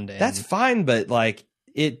around. And... That's fine, but like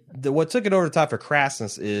what took it over the top for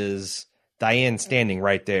crassness is Diane standing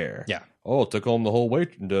right there. Yeah. Oh, took home the whole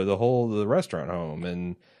the restaurant home,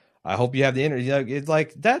 and I hope you have the energy. It's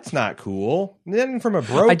like, that's not cool. And then from a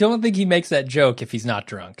broke... I don't think he makes that joke if he's not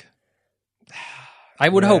drunk. I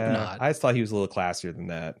would hope not. I just thought he was a little classier than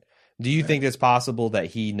that. Do you think it's possible that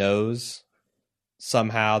he knows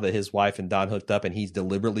somehow that his wife and Don hooked up and he's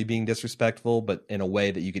deliberately being disrespectful, but in a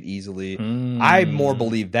way that you could easily... I more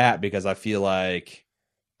believe that because I feel like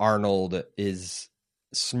Arnold is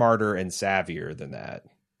smarter and savvier than that.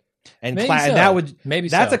 And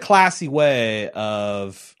that's a classy way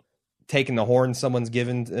of taking the horn someone's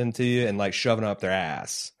given into you and like shoving it up their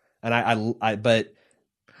ass. And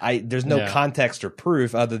there's no context or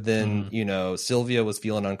proof other than, Sylvia was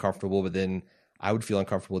feeling uncomfortable, but then I would feel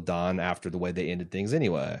uncomfortable with Don after the way they ended things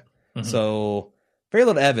anyway. So very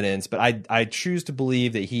little evidence, but I choose to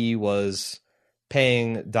believe that he was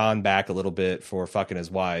paying Don back a little bit for fucking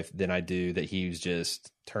his wife than I do that he was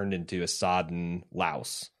just turned into a sodden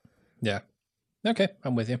louse. Yeah. Okay.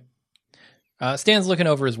 I'm with you. Stan's looking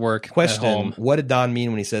over his work. Question. What did Don mean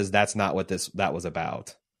when he says that's not what that was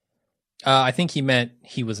about? I think he meant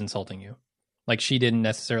he was insulting you. Like, she didn't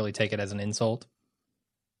necessarily take it as an insult.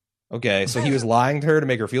 Okay, so he was lying to her to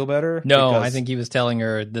make her feel better? No, I think he was telling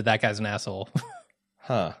her that guy's an asshole.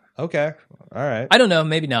 Huh. Okay. All right. I don't know.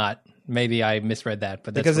 Maybe not. Maybe I misread that.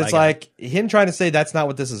 But that's because it's like him trying to say that's not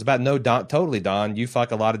what this is about. No, Don, totally, Don. You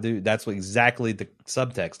fuck a lot of dudes. That's exactly the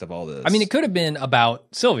subtext of all this. I mean, it could have been about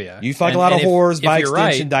Sylvia. You fuck a lot of whores. By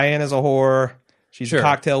extension, Diana's a whore. She's a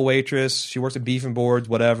cocktail waitress. She works at Beef and Boards,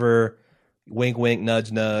 whatever. Wink, wink,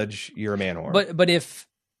 nudge, nudge. You're a man whore. But if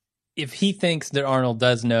he thinks that Arnold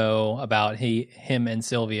does know about him and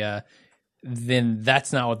Sylvia, then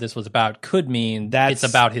that's not what this was about. Could mean it's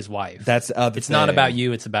about his wife. That's the other. It's not about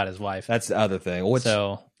you. It's about his wife. That's the other thing.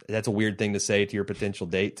 that's a weird thing to say to your potential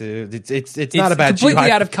date too. It's not about completely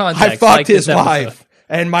you. out of context. I fucked his wife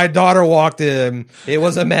and my daughter walked him. It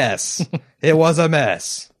was a mess. It was a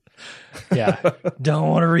mess. Yeah. Don't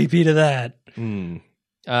want a repeat of that.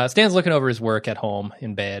 Stan's looking over his work at home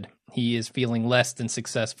in bed. He is feeling less than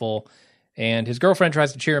successful, and his girlfriend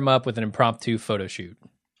tries to cheer him up with an impromptu photo shoot.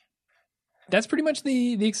 That's pretty much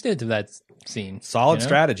the extent of that scene. Solid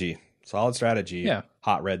strategy. Solid strategy. Yeah.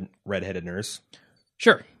 Hot redheaded nurse.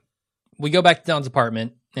 Sure. We go back to Don's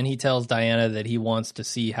apartment, and he tells Diana that he wants to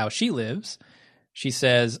see how she lives. She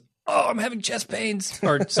says, "Oh, I'm having chest pains,"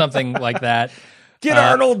 or something like that. Get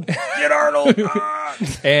Arnold! Get Arnold!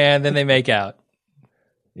 And then they make out.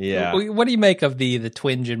 Yeah. What do you make of the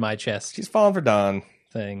twinge in my chest She's falling for Don.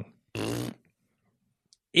 thing?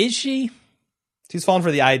 Is she? She's falling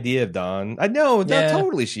for the idea of Don. I know, Yeah.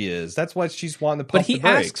 totally she is. That's what she's wanting to pump But he the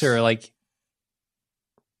brakes. asks her, like,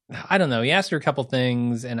 I don't know. He asked her a couple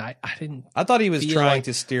things, and I didn't. I thought he was feel trying like-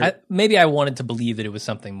 to steer. Maybe I wanted to believe that it was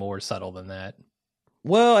something more subtle than that.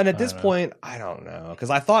 Well, and at this don't know. point, I don't know. Because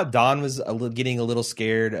I thought Don was getting a little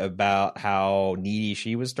scared about how needy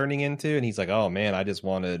she was turning into. And he's like, oh, man, I just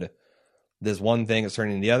wanted this one thing that's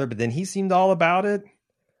turning into the other. But then he seemed all about it.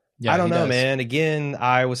 Yeah, I don't he know, does. man. Again,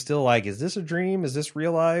 I was still like, is this a dream? Is this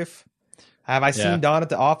real life? Have I seen Don at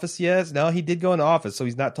the office yet? No, he did go in the office, so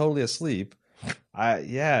he's not totally asleep.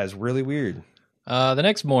 It's really weird. The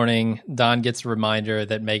next morning, Don gets a reminder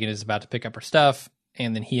that Megan is about to pick up her stuff,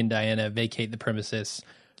 and then he and Diana vacate the premises.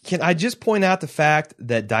 Can I just point out the fact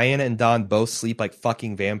that Diana and Don both sleep like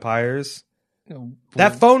fucking vampires?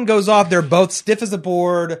 That phone goes off. They're both stiff as a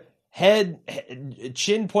board,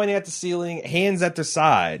 chin pointing at the ceiling, hands at their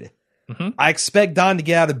side. Mm-hmm. I expect Don to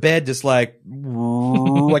get out of bed just like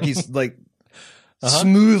he's like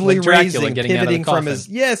smoothly Like Dracula raising, getting out of the pivoting from coffin. his.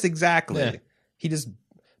 Yes, exactly. Yeah. He just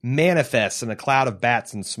manifests in a cloud of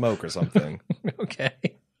bats and smoke or something. Okay.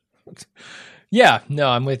 Yeah, no,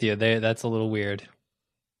 I'm with you. That's a little weird.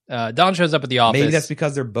 Don shows up at the office. Maybe that's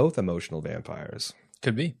because they're both emotional vampires.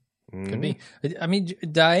 Could be. Could be. I mean,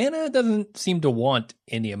 Diana doesn't seem to want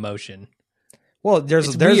any emotion. Well,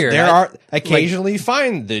 It's weird. there are occasionally you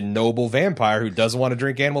find the noble vampire who doesn't want to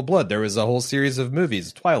drink animal blood. There was a whole series of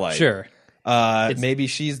movies, Twilight. Sure. Maybe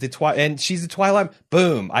she's the she's the Twilight.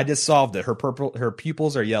 Boom! I just solved it. Her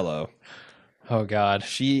pupils are yellow. Oh God.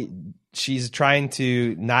 She's trying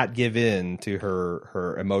to not give in to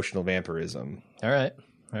her emotional vampirism. All right.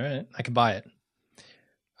 I can buy it.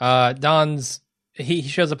 Don's he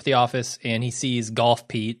shows up at the office and he sees Golf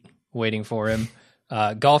Pete waiting for him.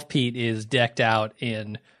 Golf Pete is decked out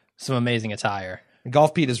in some amazing attire.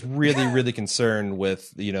 Golf Pete is really, really concerned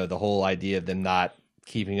with the whole idea of them not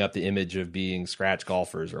keeping up the image of being scratch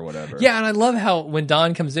golfers or whatever. Yeah, and I love how when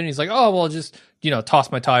Don comes in, he's like, "Oh, well, just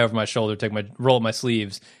toss my tie over my shoulder, roll up my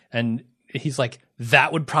sleeves," and he's like,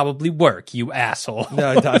 "That would probably work, you asshole."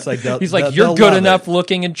 No, it's like he's like, "You're good enough,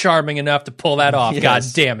 looking and charming enough to pull that off." Yes.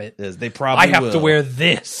 God damn it! Yes, they probably I have will. to wear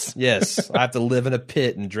this. Yes, I have to live in a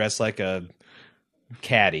pit and dress like a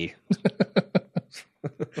caddy.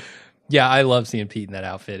 Yeah, I love seeing Pete in that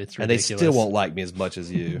outfit. It's And they ridiculous. still won't like me as much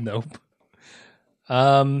as you. Nope.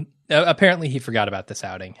 Apparently he forgot about this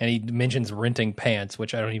outing, and he mentions renting pants,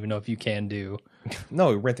 which I don't even know if you can do.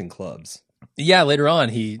 No, renting clubs. Yeah, later on,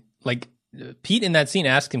 Pete in that scene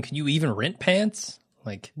asked him, "Can you even rent pants?"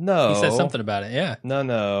 Like, No. he says something about it. Yeah,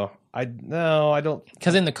 No. I don't.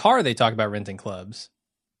 because in the car they talk about renting clubs.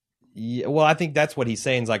 Yeah, well, I think that's what he's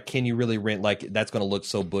saying is like, can you really rent, like, that's going to look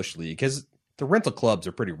so bush league? Because the rental clubs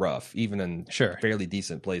are pretty rough, even in Sure. fairly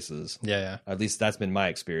decent places. Yeah. At least that's been my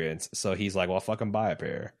experience. So he's like, well, fucking buy a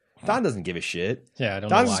pair. Don doesn't give a shit. Yeah, I don't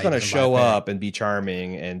know Don's why just he going to doesn't buy a show pair. up and be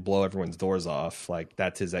charming and blow everyone's doors off. Like,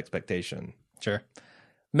 that's his expectation. Sure.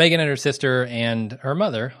 Megan and her sister and her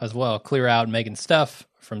mother as well clear out Megan's stuff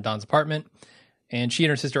from Don's apartment, and she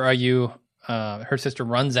and her sister argue. Her sister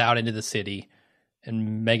runs out into the city,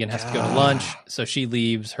 and Megan has to go to lunch, so she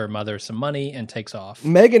leaves her mother some money and takes off.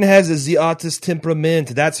 Megan has the artist temperament.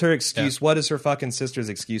 That's her excuse. Yeah. What is her fucking sister's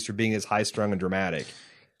excuse for being as high-strung and dramatic?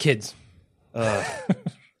 Kids.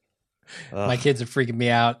 My kids are freaking me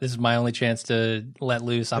out. This is my only chance to let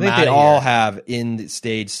loose. I'm I think out they of all here. have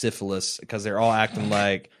end-stage syphilis because they're all acting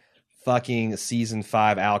like fucking season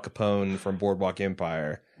 5 Al Capone from Boardwalk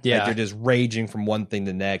Empire. Yeah. Like they're just raging from one thing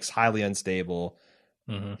to the next, highly unstable.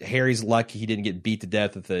 Mm-hmm. Harry's lucky he didn't get beat to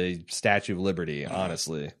death with the Statue of Liberty,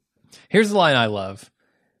 honestly. Here's the line I love,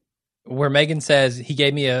 where Megan says, he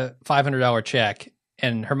gave me a $500 check,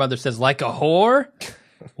 and her mother says, like a whore?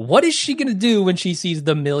 What is she going to do when she sees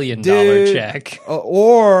the $1 million check?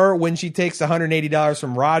 Or when she takes $180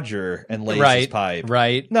 from Roger and lays his pipe.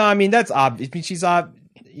 Right. No, I mean, that's obvious. I mean,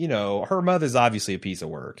 her mother's obviously a piece of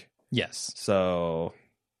work. Yes. So,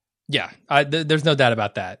 yeah, there's no doubt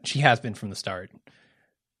about that. She has been from the start.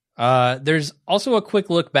 There's also a quick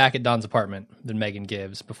look back at Dawn's apartment that Megan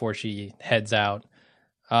gives before she heads out.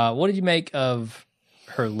 What did you make of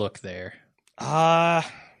her look there? I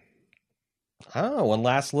don't know. One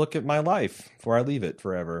last look at my life before I leave it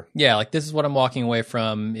forever. Yeah, like this is what I'm walking away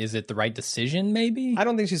from. Is it the right decision, maybe? I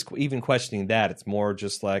don't think she's even questioning that. It's more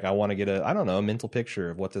just like, I want to get a mental picture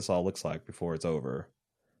of what this all looks like before it's over.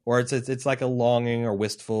 Or it's like a longing or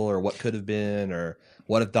wistful or what could have been, or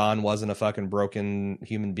what if Dawn wasn't a fucking broken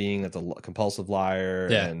human being that's a compulsive liar.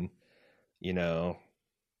 Yeah. And,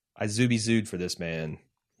 I zooed for this man.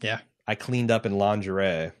 Yeah. I cleaned up in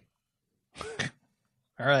lingerie.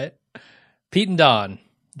 All right. Pete and Dawn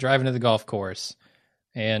driving to the golf course,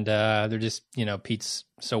 and they're just, Pete's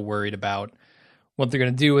so worried about what they're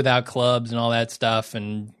going to do without clubs and all that stuff.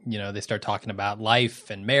 And, they start talking about life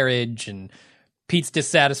and marriage, and Pete's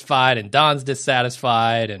dissatisfied and Dawn's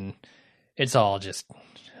dissatisfied, and it's all just,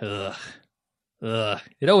 ugh.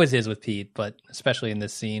 It always is with Pete, but especially in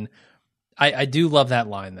this scene. I do love that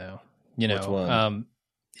line, though. Which one?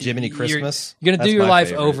 Jiminy Christmas. You're going to do your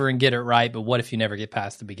life over and get it right, but what if you never get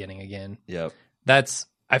past the beginning again? Yep.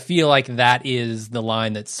 I feel like that is the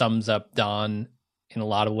line that sums up Dawn in a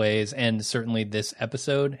lot of ways, and certainly this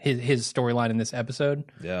episode, his storyline in this episode.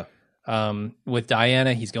 Yeah. With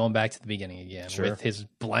Diana, he's going back to the beginning again. Sure. With his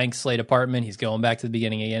blank slate apartment, he's going back to the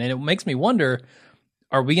beginning again. And it makes me wonder,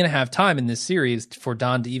 are we going to have time in this series for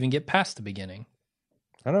Dawn to even get past the beginning?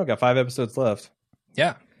 I don't know. Got 5 episodes left.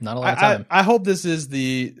 Yeah. Not a lot of time. I hope this is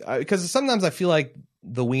because sometimes I feel like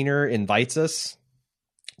the Wiener invites us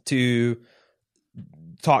to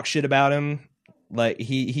talk shit about him. Like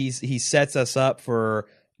he sets us up for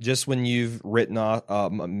just when you've written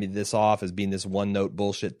this off as being this one note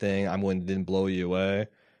bullshit thing, I'm going to then blow you away.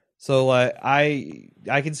 So I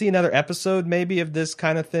can see another episode maybe of this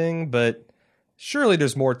kind of thing, but surely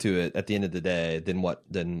there's more to it at the end of the day than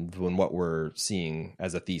what we're seeing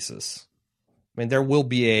as a thesis. I mean, there will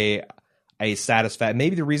be a satisfaction.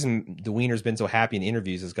 Maybe the reason the Wiener's been so happy in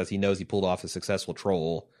interviews is because he knows he pulled off a successful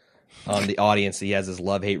troll on the audience he has this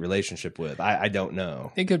love-hate relationship with. I don't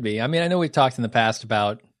know. It could be. I mean, I know we've talked in the past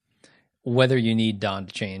about whether you need Dawn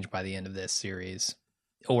to change by the end of this series,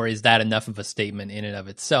 or is that enough of a statement in and of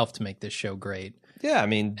itself to make this show great? Yeah, I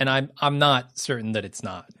mean... And I'm not certain that it's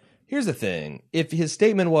not. Here's the thing. If his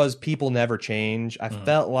statement was, people never change, I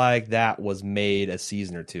felt like that was made a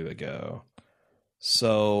season or 2 ago.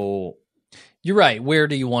 So you're right. Where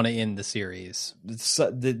do you want to end the series?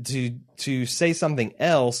 To say something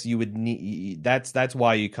else, you would need. That's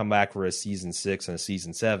why you come back for a season 6 and a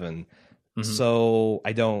season 7. Mm-hmm. So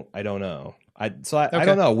I don't know. I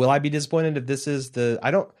don't know. Will I be disappointed if this is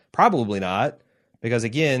probably not, because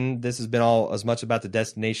again, this has been all as much about the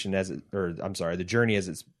destination the journey as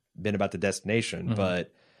it's been about the destination. Mm-hmm.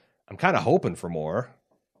 But I'm kind of hoping for more.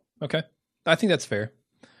 Okay, I think that's fair.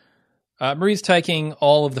 Marie's taking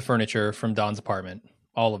all of the furniture from Dawn's apartment,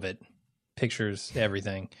 all of it, pictures,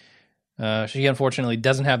 everything. She unfortunately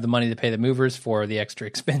doesn't have the money to pay the movers for the extra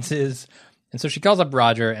expenses, and so she calls up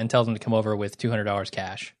Roger and tells him to come over with $200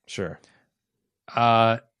 cash. Sure.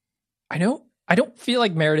 I don't feel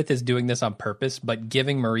like Meredith is doing this on purpose, but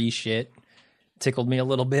giving Marie shit tickled me a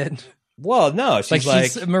little bit. Well, no,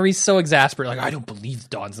 she's Marie's so exasperated. Like, I don't believe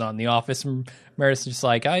Dawn's not in the office. And Meredith's just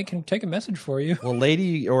like, I can take a message for you. Well,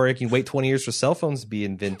 lady, or I can wait 20 years for cell phones to be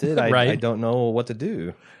invented. Right. I don't know what to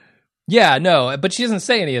do. Yeah, no, but she doesn't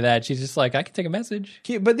say any of that. She's just like, I can take a message.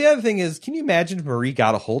 But the other thing is, can you imagine if Marie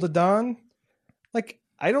got a hold of Dawn? Like,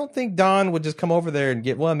 I don't think Dawn would just come over there and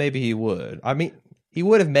well, maybe he would. I mean, he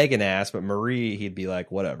would have Megan asked, but Marie, he'd be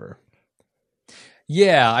like, whatever.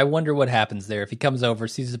 Yeah, I wonder what happens there if he comes over,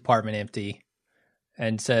 sees his apartment empty,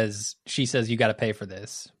 and she says, you got to pay for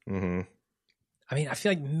this. Mm-hmm. I mean, I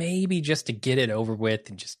feel like maybe just to get it over with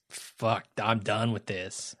and just, fuck, I'm done with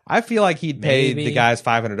this. I feel like he'd pay the guys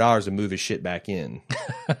 $500 to move his shit back in.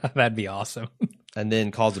 That'd be awesome. And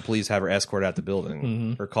then calls the police, have her escort out the building.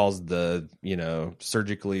 Mm-hmm. Or calls the,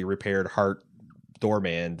 surgically repaired heart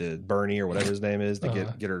doorman, to Bernie or whatever his name is,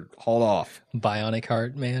 to get her hauled off. Bionic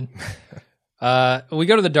heart man. We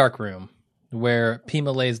go to the dark room where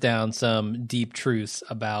Pima lays down some deep truths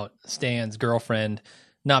about Stan's girlfriend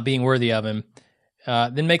not being worthy of him,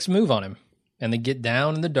 then makes a move on him, and they get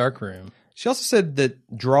down in the dark room. She also said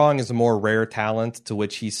that drawing is a more rare talent, to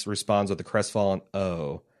which he responds with a crestfallen,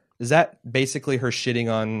 oh. Is that basically her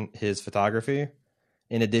shitting on his photography,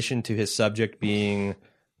 in addition to his subject being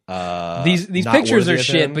these pictures are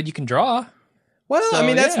shit, but you can draw. Well, so, I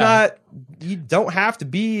mean, that's not you don't have to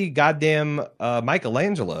be goddamn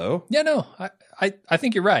Michelangelo. Yeah, no, I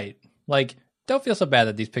think you're right. Like, don't feel so bad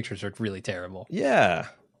that these pictures are really terrible. Yeah.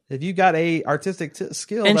 If you got a artistic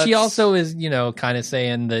skill, and she also is, kind of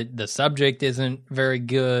saying that the subject isn't very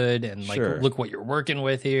good, and like, look what you're working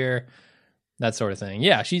with here, that sort of thing.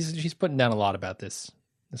 Yeah, she's putting down a lot about this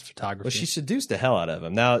photography. Well, she seduced the hell out of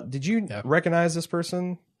him. Now, did you recognize this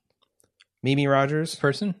person, Mimi Rogers?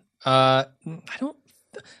 I don't.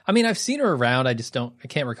 I mean, I've seen her around. I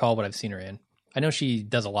can't recall what I've seen her in. I know she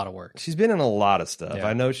does a lot of work. She's been in a lot of stuff. Yeah.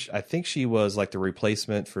 I know. I think she was like the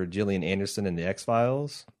replacement for Gillian Anderson in the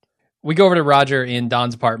X-Files. We go over to Roger in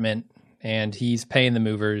Don's apartment, and he's paying the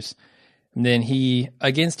movers. And then he,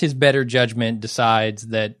 against his better judgment, decides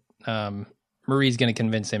that Marie's going to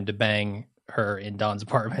convince him to bang her in Don's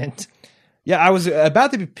apartment. Yeah, I was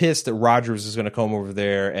about to be pissed that Rogers is going to come over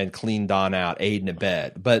there and clean Don out, aid and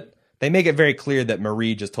abet. But they make it very clear that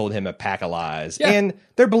Marie just told him a pack of lies. Yeah. And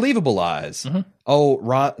they're believable lies. Mm-hmm.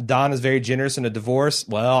 Oh, Don is very generous in a divorce.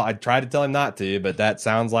 Well, I tried to tell him not to, but that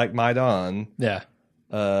sounds like my Don. Yeah.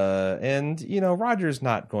 And, Roger's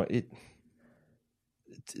not going...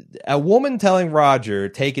 A woman telling Roger,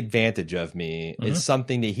 take advantage of me, is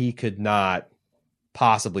something that he could not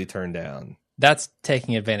possibly turn down. That's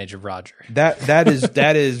taking advantage of Roger. That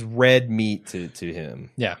is red meat to him.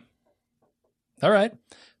 Yeah. All right.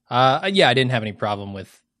 I didn't have any problem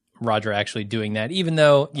with Roger actually doing that, even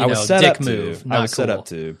though I was set dick up move. I was set up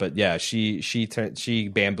to, but yeah, she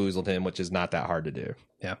bamboozled him, which is not that hard to do.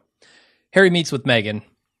 Yeah. Harry meets with Megan.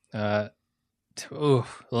 This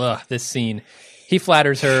scene. He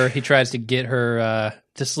flatters her. He tries to get her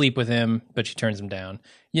to sleep with him, but she turns him down.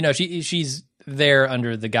 She's there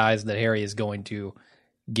under the guise that Harry is going to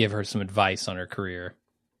give her some advice on her career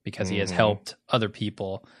because he has helped other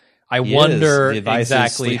people. I wonder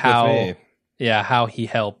exactly how he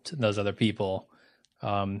helped those other people.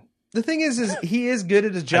 The thing is he is good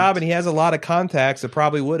at his job and he has a lot of contacts that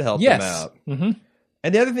probably would help him out. Mm-hmm.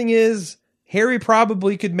 And the other thing is, Harry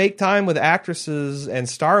probably could make time with actresses and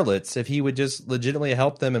starlets if he would just legitimately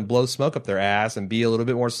help them and blow smoke up their ass and be a little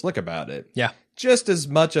bit more slick about it. Yeah. Just as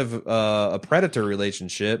much of a predator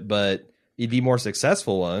relationship, but it'd be a more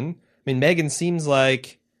successful one. I mean, Megan seems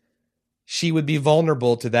like she would be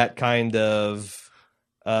vulnerable to that kind of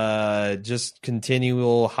just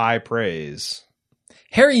continual high praise.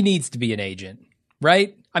 Harry needs to be an agent,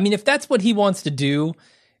 right? I mean, if that's what he wants to do,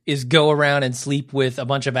 is go around and sleep with a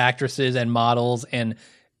bunch of actresses and models and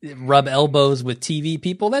rub elbows with TV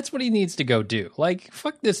people, that's what he needs to go do. Like,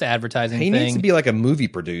 fuck this advertising thing. He needs to be like a movie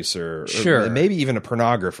producer. Sure. Or maybe even a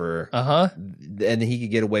pornographer. Uh-huh. And he could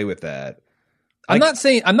get away with that. I'm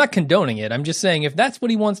not condoning it. I'm just saying if that's what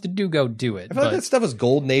he wants to do, go do it. I feel like that stuff is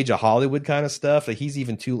golden age of Hollywood kind of stuff. Like he's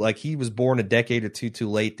even he was born a decade or too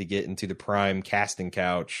late to get into the prime casting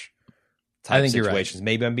couch type situations. Right.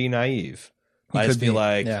 Maybe I'm being naive. I just feel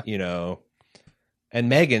like, and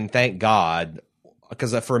Megan, thank God,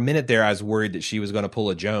 because for a minute there, I was worried that she was going to pull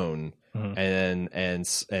a Joan and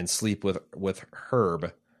sleep with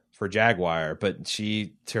Herb for Jaguar. But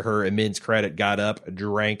she, to her immense credit, got up,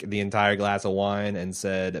 drank the entire glass of wine, and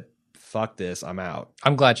said, "Fuck this, I'm out."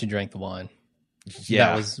 I'm glad she drank the wine.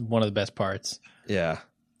 Yeah, that was one of the best parts. Yeah.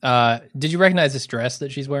 Did you recognize this dress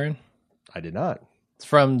that she's wearing? I did not. It's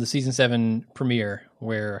from the season 7 premiere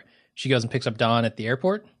where she goes and picks up Don at the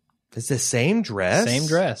airport. It's the same dress? Same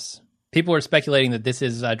dress. People are speculating that this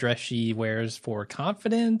is a dress she wears for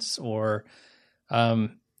confidence or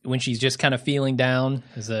when she's just kind of feeling down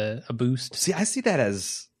as a boost. See, I see that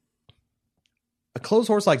as a clothes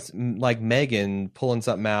horse like Megan pulling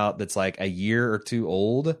something out that's like a year or two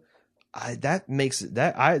old.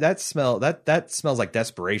 That smells like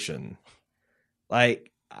desperation. Like,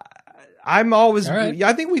 I'm always. Right.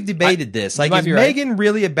 I think we've debated this. Like, is Megan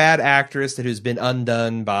really a bad actress who's been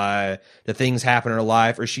undone by the things happen in her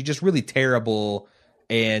life, or is she just really terrible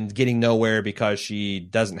and getting nowhere because she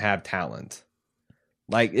doesn't have talent?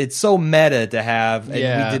 Like, it's so meta to have.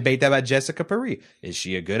 And we debate that about Jessica Paris. Is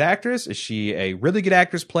she a good actress? Is she a really good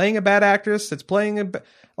actress playing a bad actress that's playing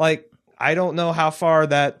I don't know how far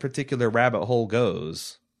that particular rabbit hole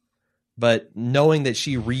goes, but knowing that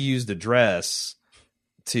she reused a dress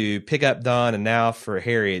to pick up Don and now for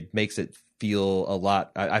Harry, it makes it feel a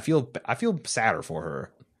lot. I feel sadder for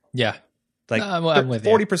her. Yeah, like I'm with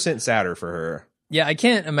 40% sadder for her. Yeah, I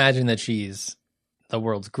can't imagine that she's the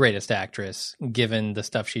world's greatest actress, given the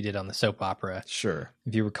stuff she did on the soap opera. Sure,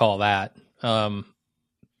 if you recall that. But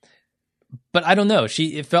I don't know.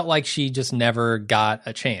 It felt like she just never got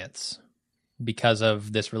a chance because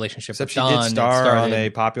of this relationship Except with she Don. did star on a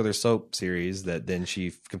popular soap series that then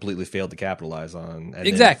she completely failed to capitalize on. And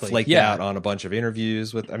Exactly, then flaked yeah. out on a bunch of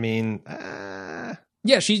interviews with,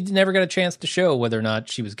 Yeah, she never got a chance to show whether or not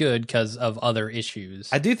she was good because of other issues.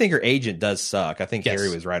 I do think her agent does suck. I think Yes.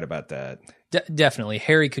 Harry was right about that. Definitely.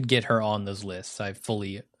 Harry could get her on those lists. I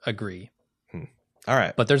fully agree. All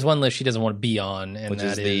right. But there's one list she doesn't want to be on, and Which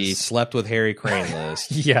that is the Slept with Harry Crane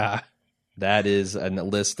list. Yeah. That is a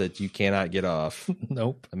list that you cannot get off.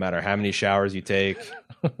 Nope. No matter how many showers you take,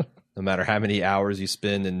 no matter how many hours you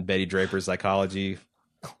spend in Betty Draper's psychology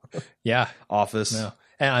office. No.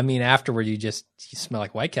 And I mean, afterward, you smell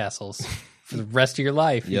like White Castles for the rest of your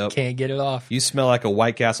life. Yep. You can't get it off. You smell like a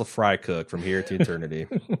White Castle fry cook from here to eternity.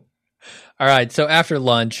 All right. So after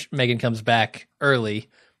lunch, Megan comes back early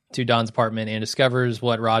to Don's apartment and discovers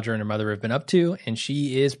what Roger and her mother have been up to, and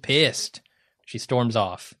she is pissed. She storms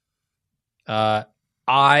off.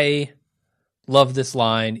 I love this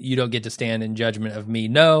line. You don't get to stand in judgment of me.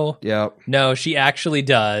 No. Yep. No, she actually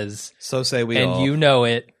does. So say we and all. you know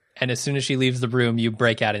it. And as soon as she leaves the room, you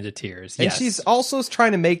break out into tears. And Yes. she's also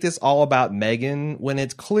trying to make this all about Megan when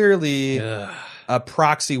it's clearly a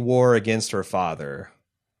proxy war against her father.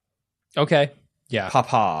 Okay. Yeah.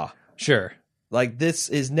 Papa. Sure. Like, this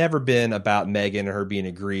has never been about Megan and her being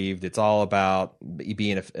aggrieved. It's all about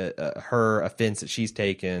being her offense that she's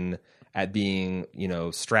taken at being,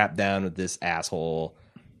 strapped down with this asshole.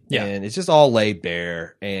 Yeah. And it's just all laid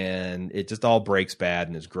bare, and it just all breaks bad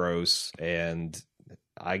and is gross. And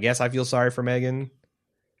I guess I feel sorry for Megan.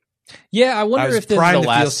 Yeah, I wonder if this is the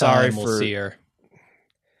last time we'll for see her.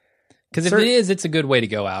 Because if it is, it's a good way to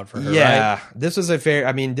go out for her, Yeah, right? this was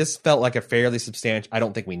this felt like a fairly substantial, I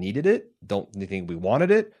don't think we needed it. Don't think we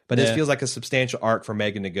wanted it, but this feels like a substantial arc for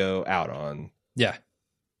Megan to go out on. Yeah.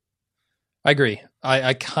 I agree.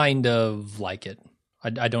 I kind of like it.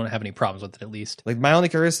 I don't have any problems with it, at least. Like, my only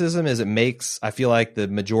criticism is I feel like the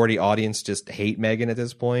majority audience just hate Megan at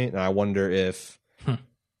this point, and I wonder if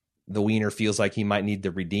the wiener feels like he might need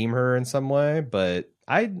to redeem her in some way. But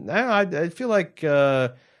I feel like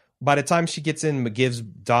by the time she gets in and gives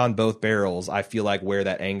Don both barrels, I feel like where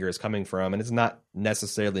that anger is coming from, and it's not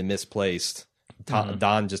necessarily misplaced.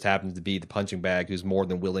 Don just happens to be the punching bag who's more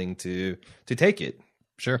than willing to take it.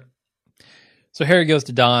 Sure. So Harry goes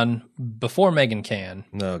to Don before Megan can.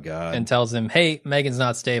 Oh, God. And tells him, hey, Megan's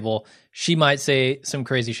not stable. She might say some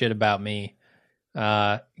crazy shit about me.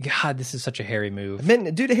 God, this is such a Harry move.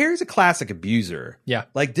 Man, dude, Harry's a classic abuser. Yeah.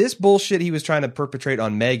 Like, this bullshit he was trying to perpetrate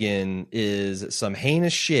on Megan is some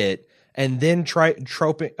heinous shit, and then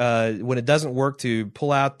when it doesn't work, to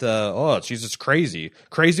pull out she's just crazy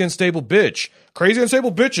unstable bitch. Crazy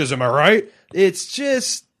unstable bitches, am I right? It's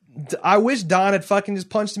just, I wish Don had fucking just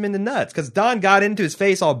punched him in the nuts, because Don got into his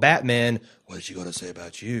face all Batman. What is she going to say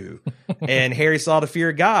about you? And Harry saw the fear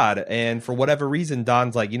of God. And for whatever reason,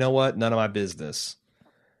 Don's like, you know what? None of my business.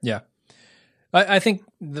 Yeah. I think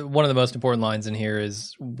one of the most important lines in here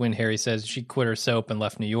is when Harry says she quit her soap and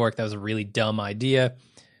left New York. That was a really dumb idea.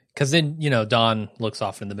 Because then, Don looks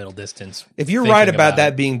off in the middle distance. If you're right about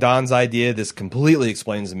that being Don's idea, this completely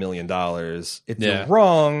explains $1 million. If you're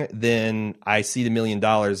wrong, then I see the $1 million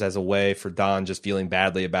as a way for Don just feeling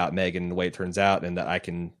badly about Megan the way it turns out, and that I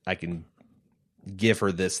can give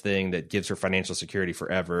her this thing that gives her financial security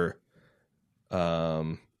forever.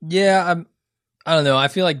 Yeah, I don't know. I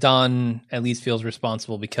feel like Don at least feels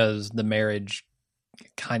responsible because the marriage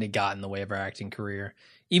kind of got in the way of her acting career,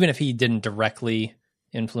 even if he didn't directly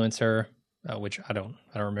influence her, which I don't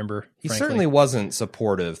remember. He frankly. certainly wasn't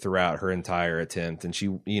supportive throughout her entire attempt, and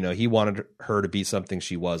she, he wanted her to be something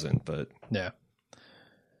she wasn't. But yeah.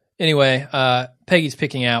 Anyway, Peggy's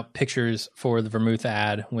picking out pictures for the Vermouth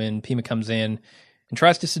ad when Pima comes in and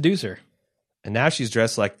tries to seduce her. And now she's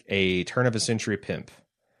dressed like a turn-of-a-century pimp.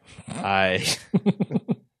 Pima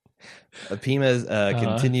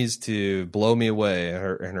continues to blow me away in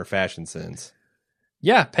her fashion sense.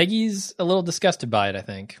 Yeah, Peggy's a little disgusted by it, I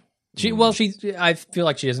think. I feel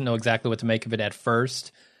like she doesn't know exactly what to make of it at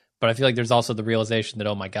first, but I feel like there's also the realization that,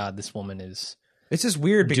 oh my God, this woman is it's just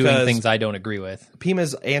weird because doing things I don't agree with.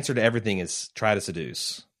 Pima's answer to everything is try to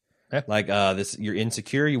seduce. Yeah. Like, you're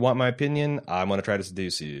insecure, you want my opinion, I'm going to try to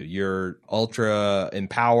seduce you. You're ultra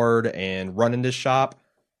empowered and running this shop,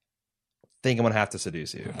 think I'm going to have to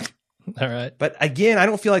seduce you. All right. But again, I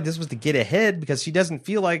don't feel like this was to get ahead, because she doesn't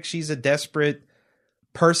feel like she's a desperate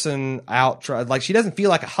person out. Like, she doesn't feel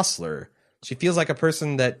like a hustler. She feels like a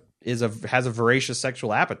person that has a voracious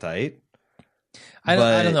sexual appetite. I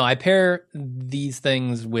don't know. I pair these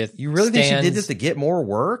things with You really think she Stan's, did this to get more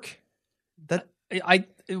work?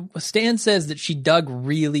 Stan says that she dug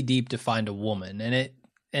really deep to find a woman, and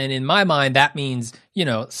And in my mind, that means,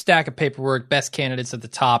 stack of paperwork, best candidates at the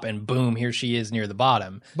top, and boom, here she is near the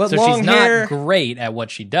bottom. But so she's not great at what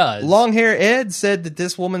she does. Long hair Ed said that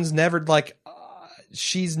this woman's never,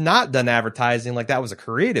 she's not done advertising. Like, that was a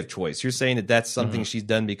creative choice. You're saying that that's something she's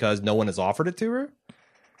done because no one has offered it to her?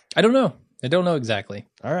 I don't know. I don't know exactly.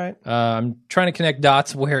 All right. I'm trying to connect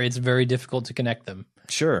dots where it's very difficult to connect them.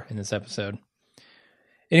 Sure. In this episode.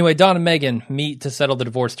 Anyway, Dawn and Megan meet to settle the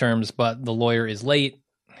divorce terms, but the lawyer is late.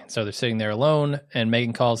 So they're sitting there alone, and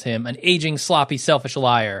Megan calls him an aging, sloppy, selfish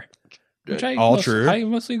liar. Which I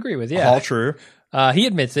mostly agree with, yeah. All true. He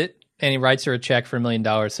admits it, and he writes her a check for $1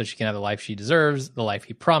 million so she can have the life she deserves, the life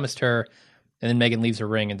he promised her. And then Megan leaves her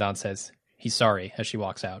ring, and Dawn says he's sorry as she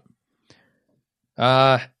walks out.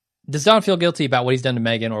 Does Dawn feel guilty about what he's done to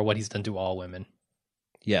Megan or what he's done to all women?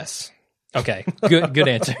 Yes. Okay, good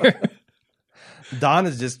answer. Don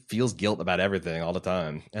just feels guilt about everything all the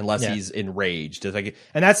time, unless he's enraged. And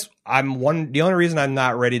that's the only reason I'm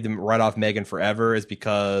not ready to write off Megan forever is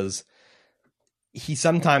because he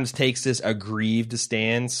sometimes takes this aggrieved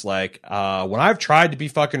stance. Like, when I've tried to be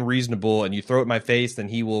fucking reasonable and you throw it in my face, then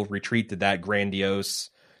he will retreat to that grandiose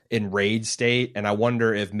enraged state. And I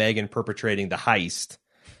wonder if Megan perpetrating the heist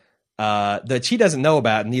that she doesn't know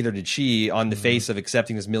about, and neither did she, on the face of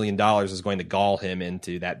accepting this $1 million is going to gall him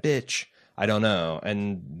into that bitch. I don't know.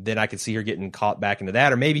 And then I could see her getting caught back into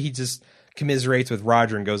that. Or maybe he just commiserates with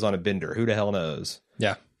Roger and goes on a bender. Who the hell knows?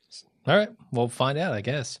 Yeah. All right. We'll find out, I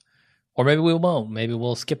guess. Or maybe we won't. Maybe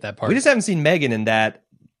we'll skip that part. We just haven't seen Megan in that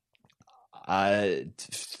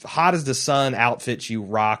hot as the sun outfit she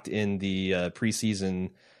rocked in the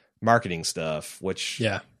preseason marketing stuff, which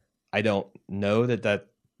I don't know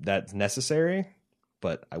that's necessary,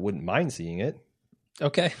 but I wouldn't mind seeing it.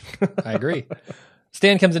 Okay. I agree.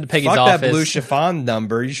 Stan comes into Peggy's office. That blue chiffon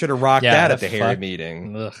number. You should have rocked that at the Harry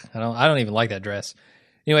meeting. Ugh, I don't even like that dress.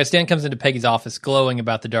 Anyway, Stan comes into Peggy's office glowing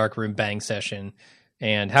about the dark room bang session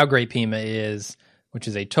and how great Pima is, which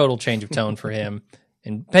is a total change of tone for him.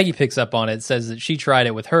 And Peggy picks up on it, says that she tried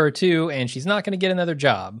it with her too, and she's not going to get another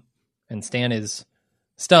job. And Stan is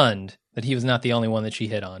stunned that he was not the only one that she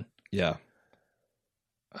hit on. Yeah.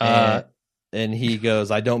 And he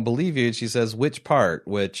goes, I don't believe you. And she says, which part?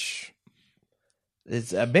 Which...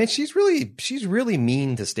 man, she's really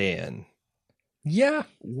mean to Stan. Yeah.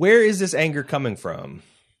 Where is this anger coming from?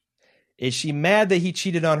 Is she mad that he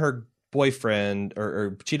cheated on her boyfriend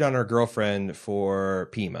or cheated on her girlfriend for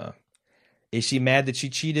Pima? Is she mad that she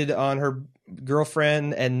cheated on her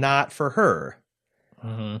girlfriend and not for her?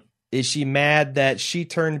 Mm-hmm. Is she mad that she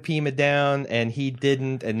turned Pima down and he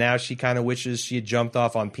didn't, and now she kind of wishes she had jumped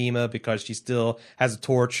off on Pima because she still has a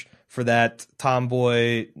torch for that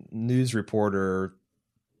tomboy news reporter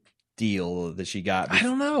deal that she got? I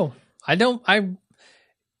don't know.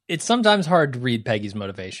 It's sometimes hard to read Peggy's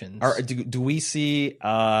motivations. Do we see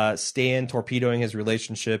Stan torpedoing his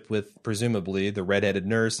relationship with presumably the redheaded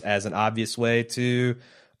nurse as an obvious way to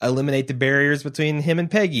eliminate the barriers between him and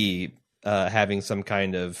Peggy having some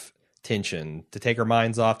kind of tension, to take our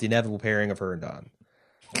minds off the inevitable pairing of her and Don?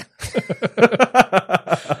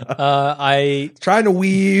 I trying to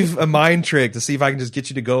weave a mind trick to see if I can just get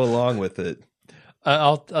you to go along with it.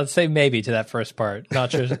 I'll say maybe to that first part.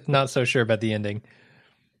 Not so sure about the ending.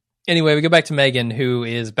 Anyway, we go back to Megan, who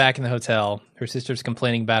is back in the hotel. Her sister's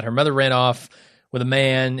complaining about her mother ran off with a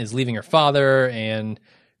man, is leaving her father, and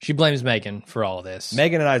she blames Megan for all of this.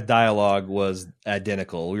 Megan and I's dialogue was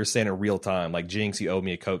identical. We were saying in real time, like, Jinx, you owe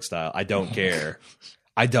me a Coke style. I don't care.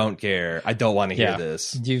 I don't care. I don't want to hear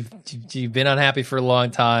this. You've been unhappy for a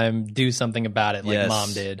long time. Do something about it, like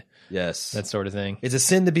Mom did. Yes, that sort of thing. It's a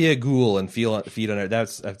sin to be a ghoul and feed on her.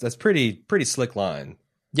 That's pretty slick line.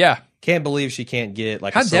 Yeah, can't believe she can't get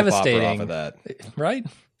like how a soap devastating opera off of that. Right?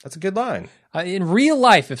 That's a good line. In real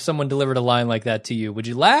life, if someone delivered a line like that to you, would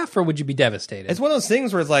you laugh or would you be devastated? It's one of those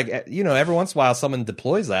things where it's like, every once in a while someone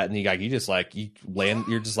deploys that and you're just like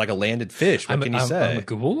a landed fish. What can you say? I'm a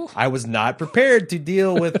ghoul? I was not prepared to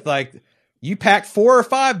deal with like, you packed 4 or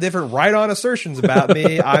 5 different right-on assertions about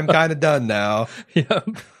me. I'm kind of done now. Yep.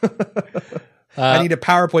 I need a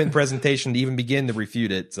PowerPoint presentation to even begin to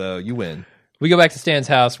refute it. So you win. We go back to Stan's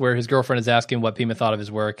house where his girlfriend is asking what Pima thought of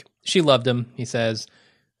his work. She loved him, he says.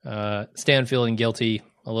 Stan feeling guilty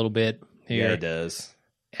a little bit here. Yeah, he does.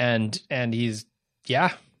 And he's,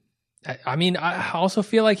 I mean, I also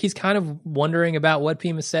feel like he's kind of wondering about what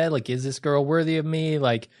Pima said. Like, is this girl worthy of me?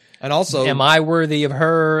 Like, and also, am I worthy of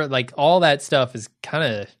her? Like, all that stuff is kind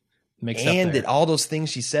of mixed up. And all those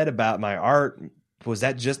things she said about my art, was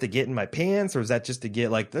that just to get in my pants, or was that just to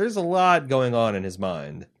get, like, there's a lot going on in his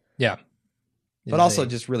mind. Yeah. But also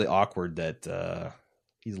just really awkward that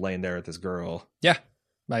he's laying there with this girl. Yeah.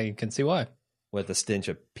 I can see why. With the stench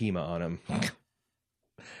of Pima on him.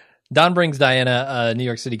 Don brings Diana a New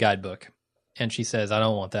York City guidebook, and she says, I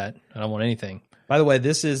don't want that. I don't want anything. By the way,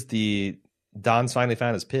 this is Don's finally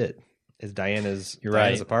found his pit. Is Diana's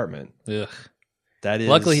apartment. Ugh. That is.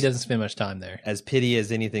 Luckily, he doesn't spend much time there. As pity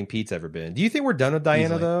as anything Pete's ever been. Do you think we're done with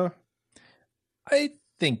Diana, though? I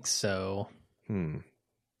think so.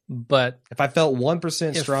 But if I felt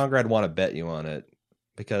 1% stronger, I'd want to bet you on it.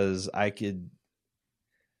 Because I could...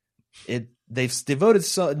 They've devoted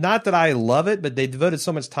so... Not that I love it, but they devoted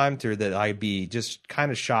so much time to her that I'd be just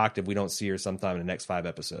kind of shocked if we don't see her sometime in the next 5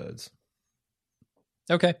 episodes.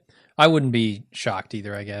 Okay. I wouldn't be shocked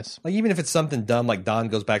either, I guess. Like, even if it's something dumb, like Don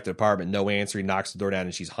goes back to the apartment, no answer, he knocks the door down,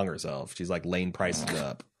 and she's hung herself. She's like Lane Price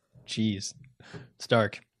up. Jeez. It's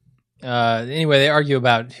dark. Anyway, they argue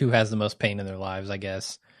about who has the most pain in their lives, I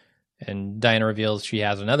guess. And Diana reveals she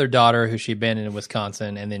has another daughter who she abandoned in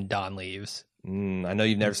Wisconsin, and then Don leaves. I know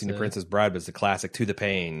you've never seen The Princess Bride, but it's a classic To the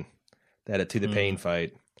Pain. They had a To the Pain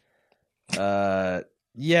fight.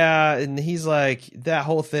 Yeah, and he's like, that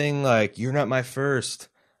whole thing, like, you're not my first.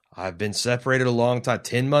 I've been separated a long time.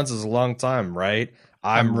 10 months is a long time, right?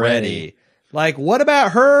 I'm ready. Like, what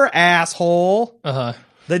about her, asshole? Uh-huh.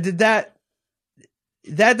 That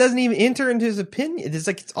doesn't even enter into his opinion. It's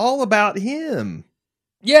like, it's all about him.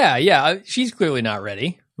 Yeah. She's clearly not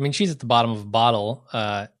ready. I mean, she's at the bottom of a bottle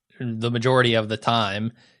the majority of the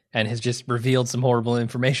time and has just revealed some horrible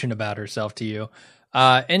information about herself to you.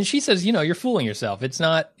 And she says, you're fooling yourself.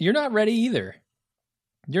 You're not ready either.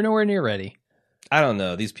 You're nowhere near ready. I don't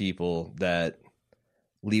know. These people that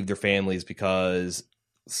leave their families because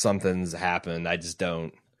something's happened, I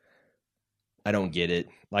don't get it.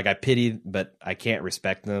 Like, I pity, but I can't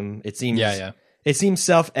respect them. It seems, It seems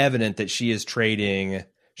self-evident that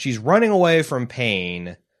she's running away from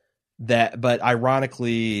pain, but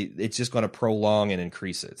ironically, it's just going to prolong and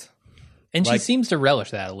increase it. And she seems to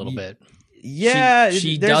relish that a little bit. Yeah,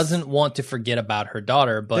 she doesn't want to forget about her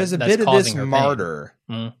daughter, but there's a that's bit of causing this her martyr.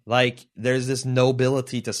 pain. Like, there's this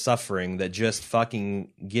nobility to suffering that just fucking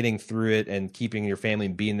getting through it and keeping your family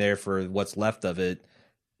and being there for what's left of it.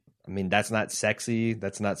 I mean, that's not sexy.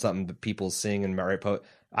 That's not something that people sing and write poetry.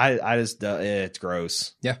 I just it's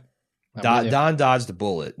gross. Yeah, Don dodged the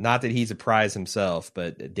bullet. Not that he's a prize himself,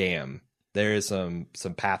 but damn, there is some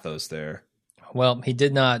pathos there. Well, he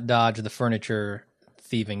did not dodge the furniture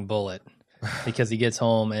thieving bullet. Because he gets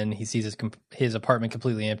home and he sees his apartment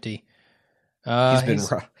completely empty.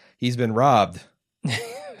 He's been robbed.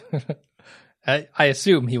 I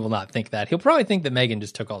assume he will not think that. He'll probably think that Megan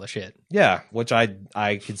just took all the shit. Yeah, which I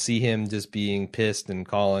could see him just being pissed and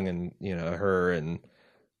calling and her and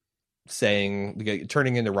saying,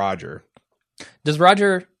 turning into Roger. Does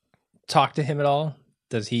Roger talk to him at all?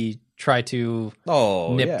 Does he try to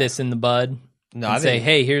nip this in the bud? No, and say,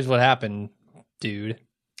 hey, here's what happened, dude.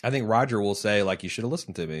 I think Roger will say, like, you should have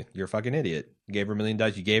listened to me. You're a fucking idiot. You gave her $1 million.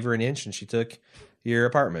 You gave her an inch, and she took your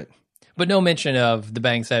apartment. But no mention of the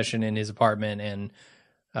bang session in his apartment and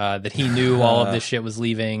that he knew all of this shit was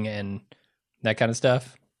leaving and that kind of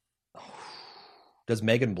stuff. Does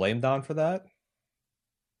Megan blame Don for that?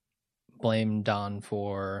 Blame Don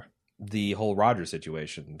for the whole Roger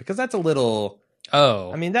situation? Because that's a little...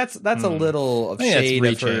 Oh, I mean, that's a little of shade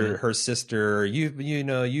of her sister.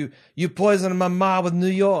 You poisoned my ma with New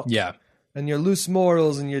York. Yeah. And your loose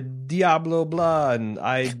morals and your Diablo blah. And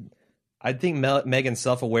I think Megan's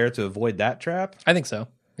self-aware to avoid that trap. I think so.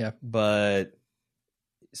 Yeah. But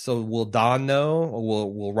so will Don know?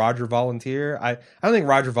 Or will Roger volunteer? I don't think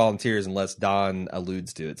Roger volunteers unless Don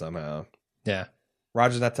alludes to it somehow. Yeah.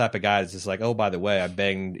 Roger's that type of guy that's just like, oh, by the way, I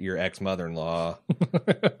banged your ex-mother-in-law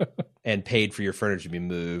and paid for your furniture to be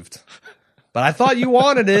moved. But I thought you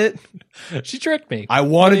wanted it. She tricked me. I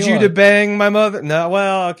wanted you to bang my mother. No,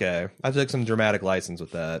 well, okay. I took some dramatic license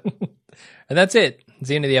with that. And that's it. It's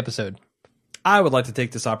the end of the episode. I would like to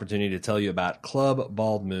take this opportunity to tell you about Club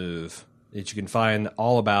Bald Move, that you can find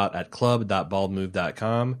all about at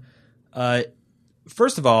club.baldmove.com.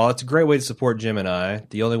 First of all, it's a great way to support Jim and I.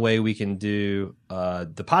 The only way we can do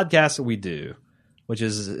the podcast that we do, which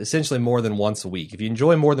is essentially more than once a week. If you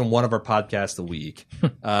enjoy more than one of our podcasts a week,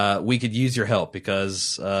 we could use your help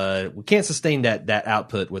because we can't sustain that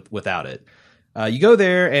output without it. You go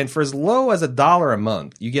there, and for as low as $1 a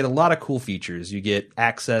month, you get a lot of cool features. You get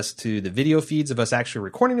access to the video feeds of us actually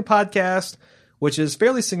recording the podcast, which is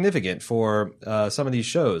fairly significant for some of these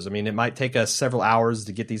shows. I mean, it might take us several hours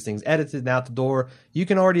to get these things edited and out the door. You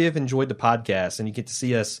can already have enjoyed the podcast, and you get to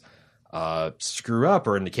see us screw up,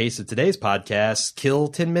 or in the case of today's podcast, kill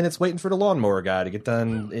 10 minutes waiting for the lawnmower guy to get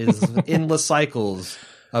done his endless cycles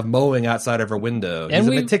of mowing outside of our window. He's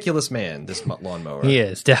a meticulous man, this lawnmower. He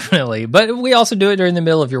is, definitely. But we also do it during the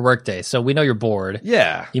middle of your workday, so we know you're bored.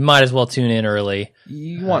 Yeah. You might as well tune in early.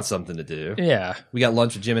 You want something to do. Yeah. We got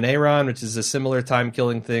Lunch with Jim and Aaron, which is a similar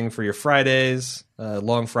time-killing thing for your Fridays.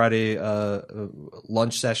 Long Friday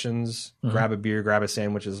lunch sessions. Grab a beer, grab a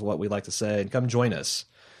sandwich is what we like to say, and come join us.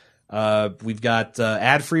 We've got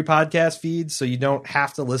ad-free podcast feeds, so you don't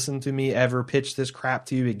have to listen to me ever pitch this crap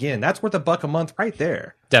to you again. That's worth $1 a month right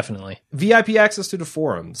there. Definitely. VIP access to the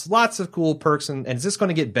forums. Lots of cool perks, and it's just going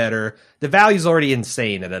to get better. The value's already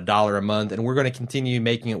insane at $1 a month, and we're going to continue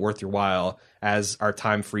making it worth your while as our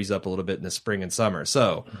time frees up a little bit in the spring and summer.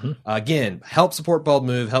 So, again, help support Bald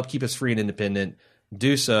Move, help keep us free and independent.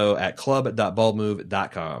 Do so at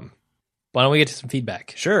club.baldmove.com. Why don't we get to some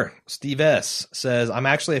feedback? Sure. Steve S. says, I'm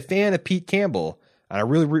actually a fan of Pete Campbell, and I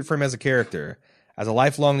really root for him as a character. As a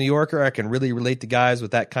lifelong New Yorker, I can really relate to guys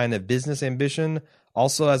with that kind of business ambition.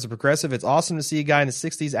 Also, as a progressive, it's awesome to see a guy in his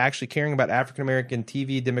 60s actually caring about African-American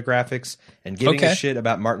TV demographics and giving a shit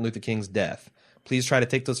about Martin Luther King's death. Please try to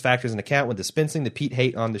take those factors into account when dispensing the Pete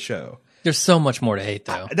hate on the show. There's so much more to hate,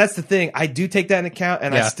 though. That's the thing. I do take that into account,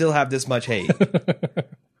 and I still have this much hate.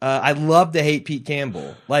 I love to hate Pete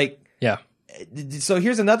Campbell. Yeah. So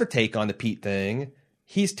here's another take on the Pete thing.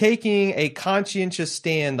 He's taking a conscientious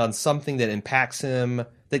stand on something that impacts him,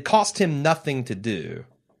 that cost him nothing to do.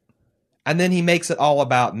 And then he makes it all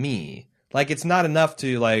about me. It's not enough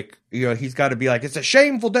to, he's got to be like, it's a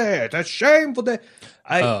shameful day. It's a shameful day.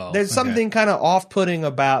 There's something kind of off-putting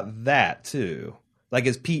about that, too.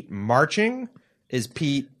 Is Pete marching? Is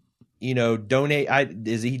Pete,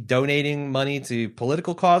 is he donating money to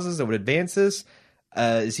political causes that would advance this?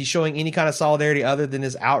 Is he showing any kind of solidarity other than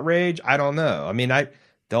his outrage? I don't know. I mean, I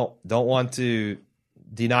don't want to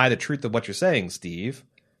deny the truth of what you're saying, Steve.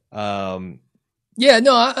 Yeah,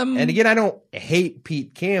 no. And again, I don't hate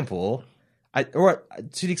Pete Campbell. Or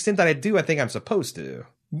to the extent that I do, I think I'm supposed to.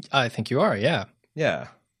 I think you are. Yeah. Yeah.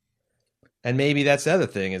 And maybe that's the other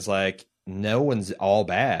thing is no one's all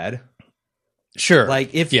bad. Sure.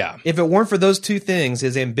 If it weren't for those two things,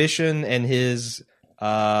 his ambition and his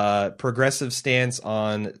progressive stance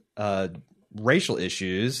on racial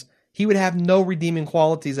issues, he would have no redeeming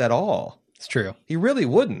qualities at all. It's true. He really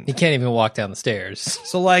wouldn't. He can't even walk down the stairs.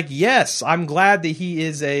 So, yes, I'm glad that he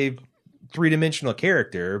is a three-dimensional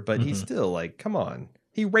character, but he's still come on.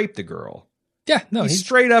 He raped a girl. Yeah, no, he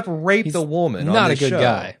straight up raped a woman. Not on a good show.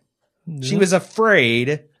 guy. She was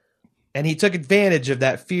afraid, and he took advantage of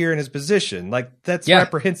that fear in his position. That's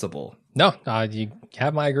reprehensible. No, you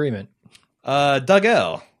have my agreement. Doug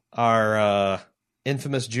L., our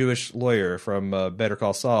infamous Jewish lawyer from Better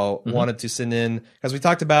Call Saul, wanted to send in, because we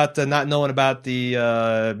talked about not knowing about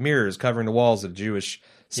the mirrors covering the walls of Jewish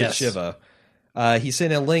Shiva. He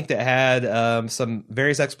sent in a link that had some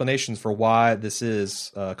various explanations for why this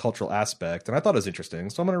is a cultural aspect, and I thought it was interesting,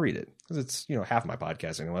 so I'm going to read it, because it's half my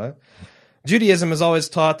podcast anyway. Judaism has always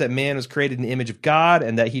taught that man was created in the image of God,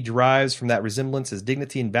 and that he derives from that resemblance his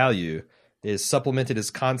dignity and value. It is supplemented his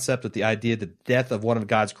concept with the idea that the death of one of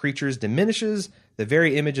God's creatures diminishes the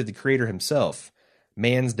very image of the Creator himself.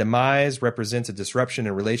 Man's demise represents a disruption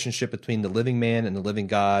in relationship between the living man and the living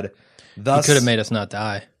God. Thus, he could have made us not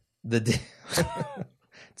die.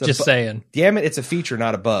 Just saying. Damn it, it's a feature,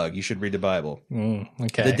 not a bug. You should read the Bible.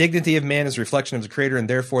 Okay. The dignity of man is a reflection of the Creator, and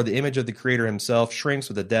therefore the image of the Creator himself shrinks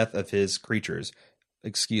with the death of his creatures.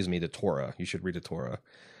 Excuse me, the Torah. You should read the Torah.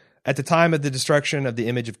 At the time of the destruction of the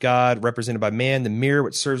image of God represented by man, the mirror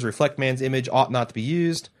which serves to reflect man's image ought not to be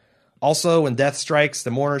used. Also, when death strikes,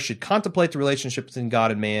 the mourner should contemplate the relationship between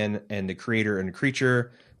God and man and the creator and the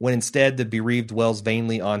creature, when instead the bereaved dwells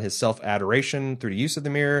vainly on his self-adoration through the use of the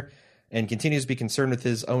mirror and continues to be concerned with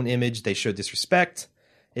his own image, they show disrespect.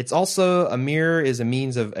 It's also, a mirror is a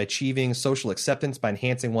means of achieving social acceptance by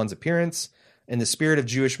enhancing one's appearance. In the spirit of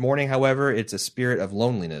Jewish mourning, however, it's a spirit of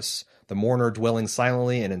loneliness, the mourner dwelling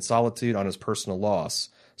silently and in solitude on his personal loss.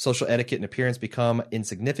 Social etiquette and appearance become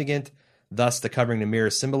insignificant. Thus, the covering the mirror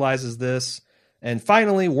symbolizes this. And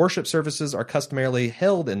finally, worship services are customarily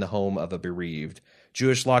held in the home of a bereaved.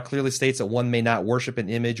 Jewish law clearly states that one may not worship an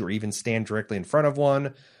image or even stand directly in front of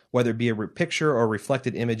one, whether it be a picture or a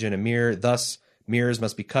reflected image in a mirror. Thus, mirrors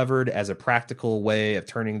must be covered as a practical way of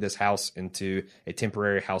turning this house into a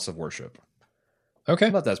temporary house of worship. Okay.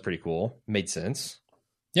 I thought that was pretty cool. Made sense.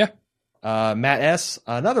 Yeah. Matt S.,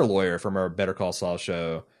 another lawyer from our Better Call Saul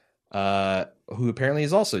show, who apparently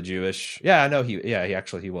is also Jewish. Yeah, I know he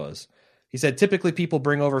was. He said, typically people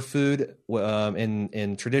bring over food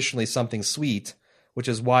and traditionally something sweet. which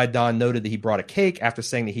is why Don noted that he brought a cake after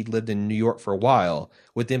saying that he'd lived in New York for a while,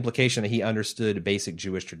 with the implication that he understood basic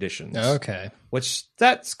Jewish traditions. Okay. Which,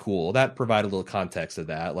 that's cool. That provided a little context of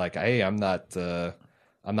that. Like, hey, I'm not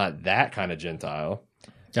that kind of Gentile.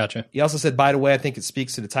 Gotcha. He also said, by the way, I think it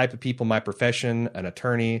speaks to the type of people in my profession, an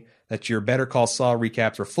attorney, that your Better Call Saul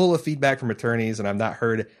recaps are full of feedback from attorneys, and I've not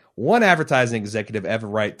heard one advertising executive ever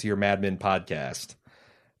write to your Mad Men podcast.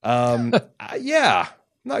 Yeah, I'm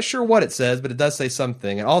not sure what it says, but it does say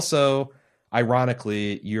something. And also,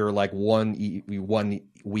 ironically, you're like one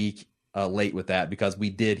week late with that, because we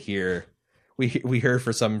did hear, we heard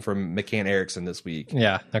for some from McCann Erickson this week.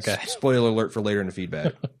 Yeah, okay. Spoiler alert for later in the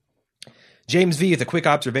feedback. James V with a quick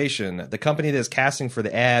observation. The company that is casting for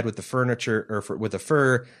the ad with the furniture with the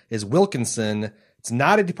fur is Wilkinson. It's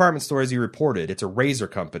not a department store as you reported. It's a razor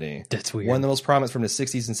company. That's weird. One of the most prominent from the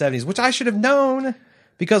 60s and 70s, which I should have known,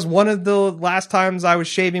 because one of the last times I was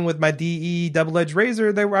shaving with my DE double-edged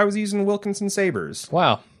razor, I was using Wilkinson sabers.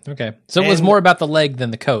 Wow. Okay. So it was more about the leg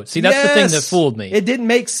than the coat. See, that's the thing that fooled me. It didn't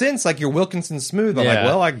make sense, like your Wilkinson smooth. I'm like,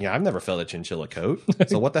 well, I've never felt a chinchilla coat,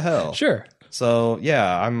 so what the hell? Sure. So,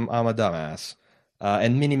 yeah, I'm a dumbass.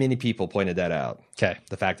 And many people pointed that out. Okay.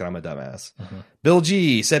 The fact that I'm a dumbass. Mm-hmm. Bill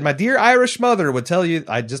G said, my dear Irish mother would tell you,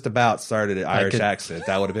 I just about started an Irish accent.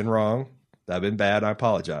 That would have been wrong. That would have been bad. I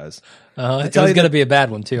apologize. It was going to be a bad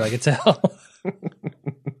one, too. I could tell.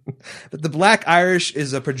 That the black Irish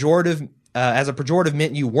is a pejorative, as a pejorative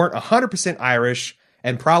meant you weren't 100% Irish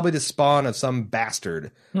and probably the spawn of some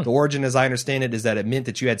bastard. The origin, as I understand it, is that it meant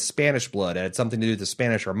that you had Spanish blood. It had something to do with the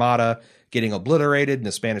Spanish Armada getting obliterated and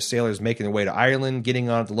the Spanish sailors making their way to Ireland, getting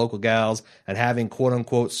on with the local gals, and having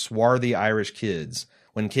quote-unquote swarthy Irish kids.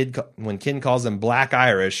 When Ken calls them black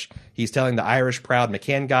Irish, he's telling the Irish proud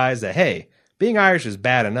McCann guys that, hey, being Irish is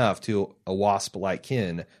bad enough to a wasp like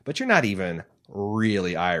Ken, but you're not even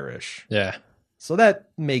really Irish. Yeah. So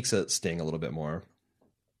that makes it sting a little bit more.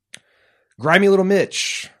 Grimy Little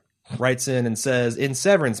Mitch writes in and says, in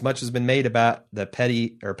Severance, much has been made about the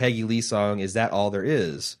Peggy Lee song, Is That All There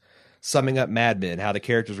Is? Summing up Mad Men, how the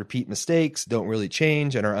characters repeat mistakes, don't really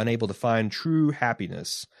change, and are unable to find true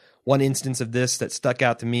happiness. One instance of this that stuck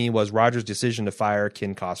out to me was Roger's decision to fire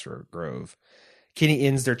Ken Cosgrove. Kenny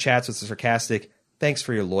ends their chats with a sarcastic, thanks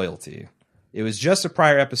for your loyalty. It was just a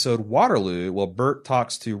prior episode, Waterloo, while Bert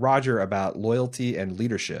talks to Roger about loyalty and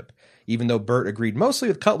leadership. Even though Bert agreed mostly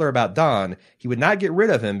with Cutler about Don, he would not get rid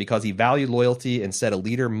of him because he valued loyalty and said a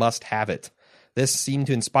leader must have it. This seemed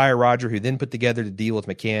to inspire Roger, who then put together the deal with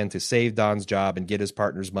McCann to save Don's job and get his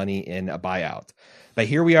partner's money in a buyout. But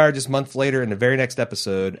here we are just months later in the very next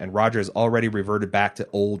episode, and Roger has already reverted back to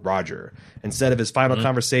old Roger. Instead of his final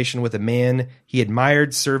conversation with a man he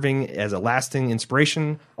admired serving as a lasting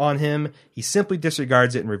inspiration on him, he simply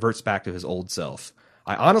disregards it and reverts back to his old self.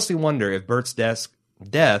 I honestly wonder if Bert's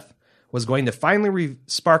death was going to finally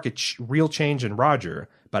spark a real change in Roger,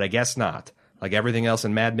 but I guess not. Like everything else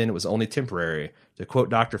in Mad Men, it was only temporary. To quote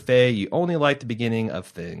Dr. Fay, you only like the beginning of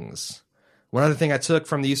things. One other thing I took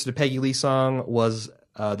from the use of the Peggy Lee song was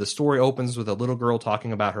the story opens with a little girl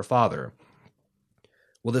talking about her father.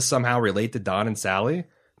 Will this somehow relate to Don and Sally?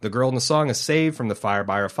 The girl in the song is saved from the fire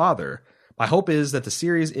by her father. My hope is that the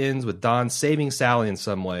series ends with Don saving Sally in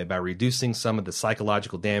some way by reducing some of the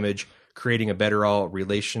psychological damage, creating a better all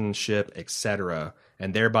relationship, etc.,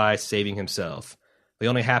 and thereby saving himself. The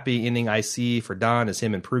only happy ending I see for Don is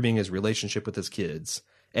him improving his relationship with his kids.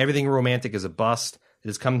 Everything romantic is a bust. It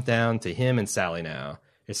has come down to him and Sally now.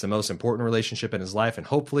 It's the most important relationship in his life, and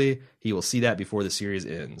hopefully he will see that before the series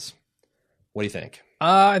ends. What do you think?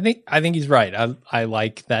 I think he's right. I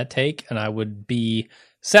like that take, and I would be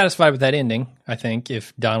satisfied with that ending, I think,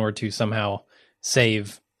 if Don were to somehow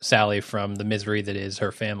save Sally from the misery that is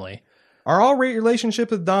her family. Are all relationships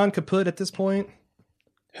with Don kaput at this point?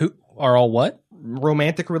 Who are all what?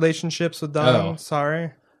 Romantic relationships with Don. Oh. Sorry.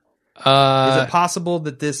 Is it possible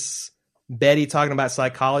that this Betty talking about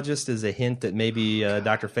psychologist is a hint that maybe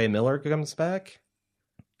Dr. Faye Miller comes back?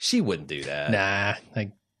 She wouldn't do that. Nah,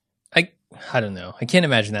 I don't know. I can't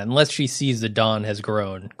imagine that unless she sees that Don has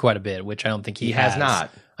grown quite a bit, which I don't think he has. Not.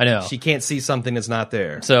 I know. She can't see something that's not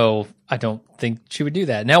there. So I don't think she would do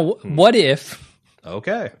that. Now, what if...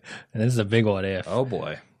 Okay. And this is a big what if. Oh,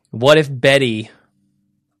 boy. What if Betty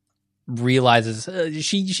realizes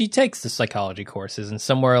she takes the psychology courses, and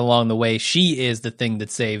somewhere along the way she is the thing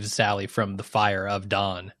that saves Sally from the fire of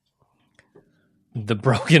Don, the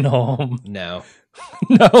broken home? No.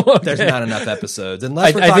 No, okay. There's not enough episodes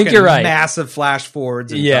unless we're talking I think you're right. Massive flash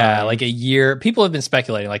forwards. Yeah, like a year. People have been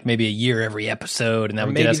speculating like maybe a year every episode, and that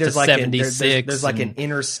would get us to 76. There's like an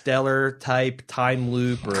interstellar type time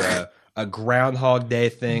loop or a Groundhog Day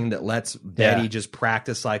thing that lets Betty just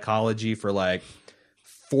practice psychology for like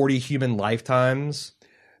 40 human lifetimes.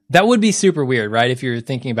 That would be super weird, right? If you're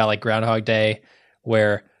thinking about like Groundhog Day,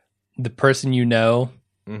 where the person you know,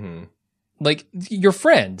 like your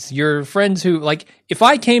friends who, like, if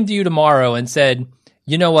I came to you tomorrow and said,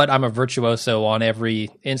 you know what, I'm a virtuoso on every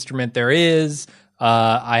instrument there is.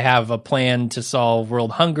 I have a plan to solve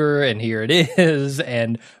world hunger, and here it is.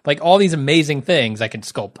 And like all these amazing things. I can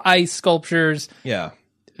sculpt ice sculptures. Yeah.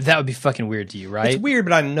 That would be fucking weird to you, right? It's weird,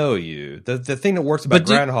 but I know you. The thing that works about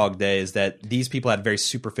Groundhog Day is that these people had very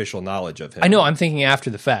superficial knowledge of him. I know. I'm thinking after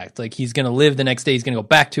the fact. Like, he's going to live the next day. He's going to go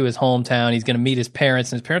back to his hometown. He's going to meet his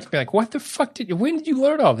parents, and his parents will be like, what the fuck when did you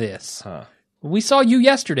learn all this? Huh. We saw you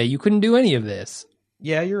yesterday. You couldn't do any of this.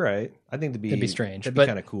 Yeah, you're right. I think that'd be strange. That'd be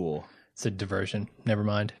kind of cool. It's a diversion. Never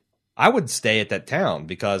mind. I would stay at that town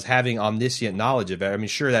because having omniscient knowledge of it, I mean,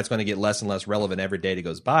 sure, that's going to get less and less relevant every day that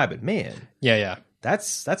goes by, but man. Yeah.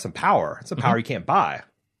 That's some power. It's a power you can't buy.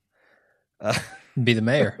 Be the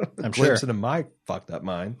mayor, I'm sure. Glimpse into my fucked up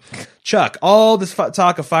mind. Chuck, all this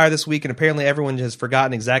talk of fire this week, and apparently everyone has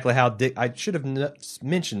forgotten exactly how Dick... I should have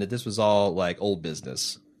mentioned that this was all like old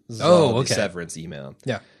business. This is all the severance email.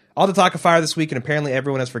 Yeah. All the talk of fire this week, and apparently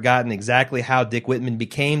everyone has forgotten exactly how Dick Whitman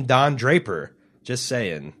became Don Draper. Just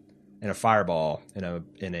saying. In a fireball,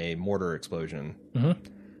 in a mortar explosion.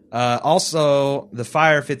 Also, the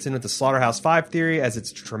fire fits in with the Slaughterhouse-Five theory as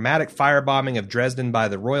it's traumatic firebombing of Dresden by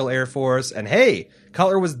the Royal Air Force. And hey,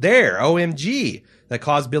 Cutler was there, OMG, that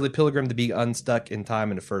caused Billy Pilgrim to be unstuck in time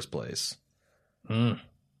in the first place. You're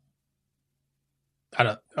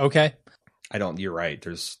right.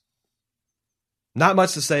 There's not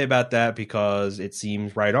much to say about that because it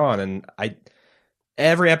seems right on. And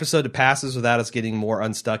every episode that passes without us getting more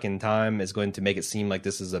unstuck in time is going to make it seem like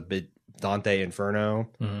this is a bit Dante Inferno,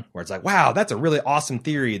 where it's like, wow, that's a really awesome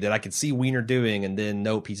theory that I could see Wiener doing, and then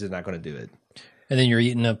nope, he's not going to do it. And then you're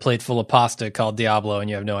eating a plate full of pasta called Diablo, and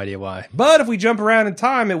you have no idea why. But if we jump around in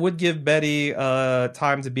time, it would give Betty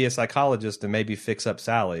time to be a psychologist and maybe fix up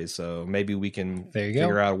Sally, so maybe we can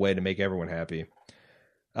figure out a way to make everyone happy.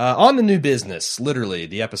 On the New Business, literally,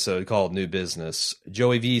 the episode called New Business,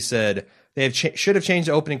 Joey V said... They should have changed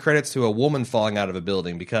the opening credits to a woman falling out of a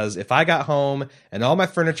building, because if I got home and all my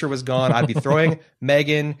furniture was gone, I'd be throwing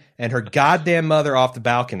Megan and her goddamn mother off the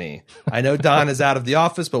balcony. I know Don is out of the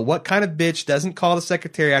office, but what kind of bitch doesn't call the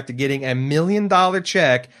secretary after getting $1 million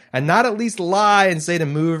check and not at least lie and say the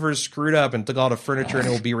mover's screwed up and took all the furniture and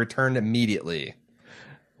it will be returned immediately?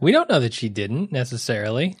 We don't know that she didn't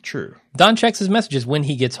necessarily. True. Don checks his messages when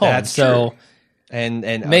he gets home. That's true. And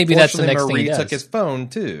maybe that's the next Marie thing he does. Took his phone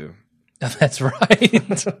too. That's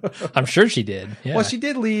right. I'm sure she did. Yeah. Well, she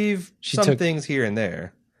did leave some things here and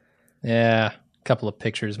there. Yeah, a couple of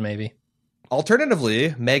pictures maybe.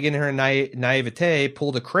 Alternatively, Megan and her naivete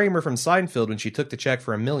pulled a Kramer from Seinfeld when she took the check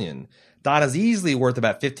for $1 million. Donna's easily worth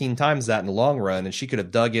about 15 times that in the long run, and she could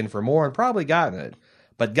have dug in for more and probably gotten it.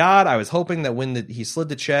 But God, I was hoping that when he slid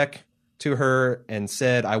the check to her and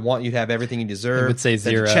said, I want you to have everything you deserve, would say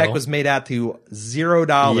zero. The check was made out to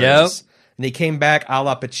 $0. Yep. And he came back a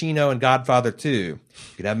la Pacino and Godfather 2. You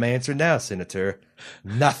can have my answer now, Senator.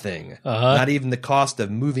 Nothing. Not even the cost of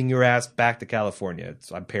moving your ass back to California.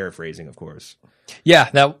 So I'm paraphrasing, of course. Yeah,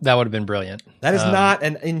 that would have been brilliant. That is not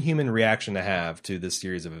an inhuman reaction to have to this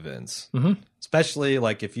series of events. Especially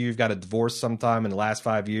like if you've got a divorce sometime in the last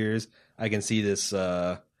 5 years, I can see this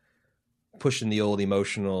pushing the old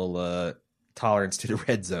emotional tolerance to the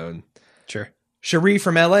red zone. Sure. Cherie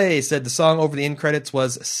from LA said the song over the end credits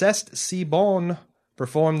was C'est Si Bon,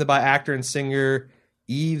 performed by actor and singer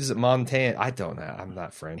Yves Montand. I don't know. I'm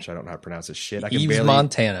not French. I don't know how to pronounce this shit.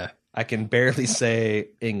 Montana. I can barely say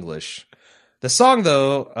English. The song,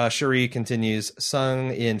 though, Cherie continues,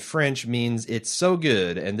 sung in French means it's so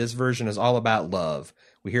good, and this version is all about love.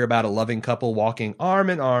 We hear about a loving couple walking arm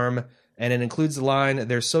in arm, and it includes the line,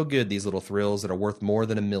 they're so good, these little thrills that are worth more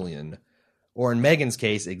than $1 million. Or in Megan's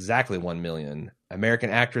case, exactly $1 million. American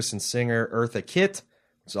actress and singer Eartha Kitt,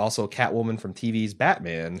 who's also Catwoman from TV's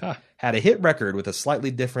Batman, had a hit record with a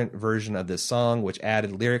slightly different version of this song, which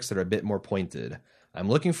added lyrics that are a bit more pointed. I'm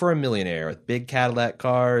looking for a millionaire with big Cadillac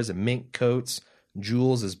cars and mink coats,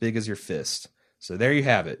 jewels as big as your fist. So there you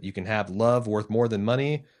have it. You can have love worth more than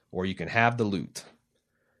money, or you can have the loot.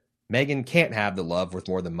 Megan can't have the love worth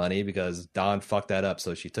more than money because Don fucked that up,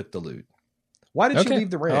 so she took the loot. Why did she leave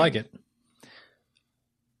the ring? I like it.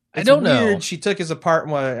 I don't know. She took his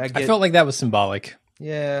apartment. I felt like that was symbolic.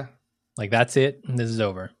 Yeah. Like, that's it. And this is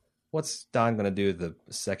over. What's Don going to do with the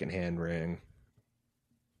secondhand ring?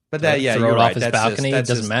 But that, yeah, throw you're it right. off his balcony. It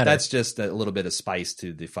doesn't matter. That's just a little bit of spice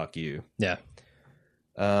to the fuck you. Yeah.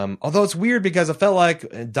 Although it's weird because I felt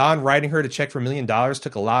like Don writing her to check for $1 million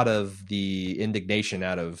took a lot of the indignation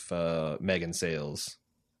out of Megan's sales.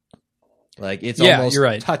 Like, it's almost you're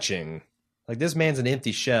right. touching. Like, this man's an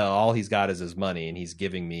empty shell. All he's got is his money, and he's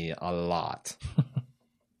giving me a lot.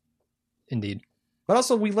 Indeed. But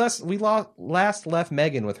also, we last left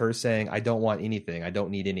Megan with her saying, I don't want anything. I don't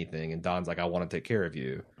need anything. And Don's like, I want to take care of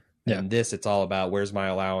you. Yeah. And this, it's all about, where's my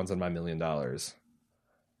allowance and my $1 million? A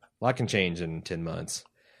lot can change in 10 months.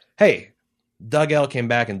 Hey, Doug L. came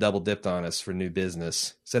back and double dipped on us for new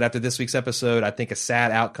business. Said after this week's episode, I think a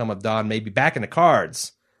sad outcome of Don may be back in the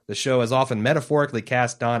cards. The show has often metaphorically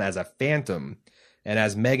cast Don as a phantom. And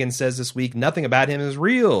as Megan says this week, nothing about him is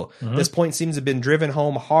real. Mm-hmm. This point seems to have been driven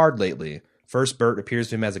home hard lately. First, Bert appears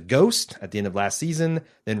to him as a ghost at the end of last season,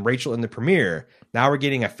 then Rachel in the premiere. Now we're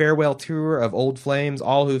getting a farewell tour of old flames,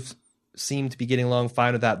 all who seem to be getting along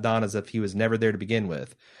fine without Don as if he was never there to begin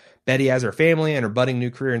with. Betty has her family and her budding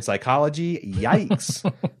new career in psychology. Yikes.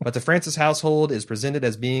 But the Francis household is presented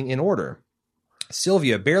as being in order.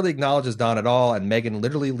 Sylvia barely acknowledges Don at all, and Megan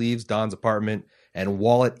literally leaves Don's apartment and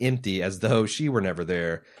wallet empty as though she were never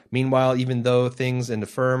there. Meanwhile, even though things in the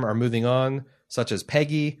firm are moving on, such as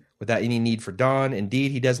Peggy, without any need for Don,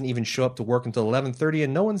 indeed, he doesn't even show up to work until 11:30,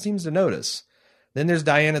 and no one seems to notice. Then there's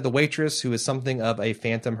Diana, the waitress, who is something of a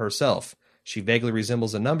phantom herself. She vaguely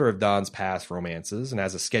resembles a number of Don's past romances and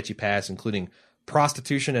has a sketchy past, including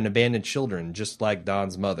prostitution and abandoned children, just like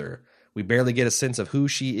Don's mother. We barely get a sense of who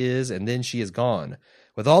she is, and then she is gone.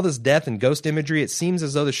 With all this death and ghost imagery, it seems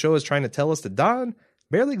as though the show is trying to tell us that Don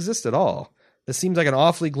barely exists at all. This seems like an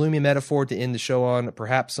awfully gloomy metaphor to end the show on.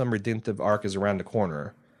 Perhaps some redemptive arc is around the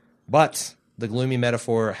corner. But the gloomy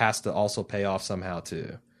metaphor has to also pay off somehow,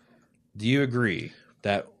 too. Do you agree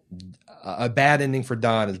that a bad ending for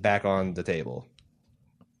Don is back on the table?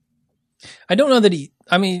 I don't know that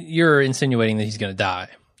you're insinuating that he's going to die.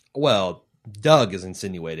 Well, Doug is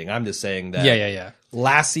insinuating. I'm just saying that. Yeah.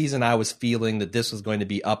 Last season, I was feeling that this was going to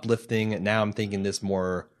be uplifting. Now I'm thinking this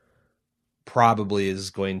more probably is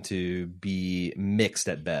going to be mixed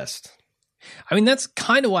at best. I mean, that's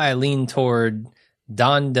kind of why I lean toward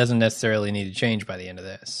Don doesn't necessarily need to change by the end of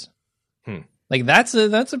this. Like, that's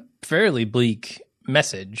a fairly bleak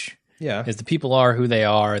message. Yeah. Is the people are who they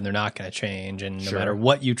are, and they're not going to change. And no matter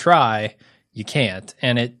what you try, you can't.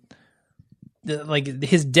 And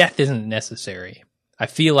his death isn't necessary. I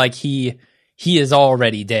feel like he is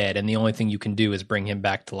already dead, and the only thing you can do is bring him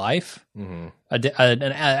back to life. Mm-hmm. An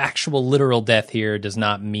actual literal death here does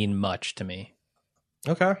not mean much to me.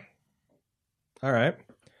 Okay. All right.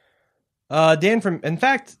 In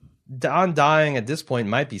fact, Don dying at this point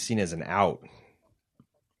might be seen as an out.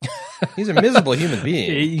 He's a miserable human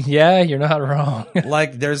being. Yeah, you're not wrong.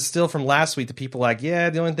 Like, there's still from last week the people like, yeah,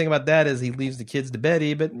 the only thing about that is he leaves the kids to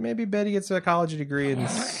Betty, but maybe Betty gets a college degree and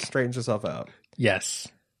straightens herself out. Yes.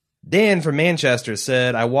 Dan from Manchester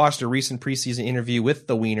said, I watched a recent preseason interview with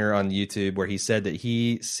the Wiener on YouTube where he said that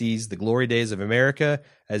he sees the glory days of America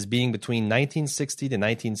as being between 1960 to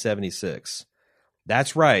 1976.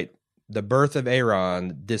 That's right. The birth of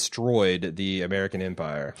Aaron destroyed the American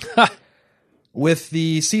Empire. With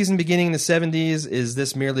the season beginning in the 70s, is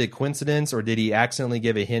this merely a coincidence, or did he accidentally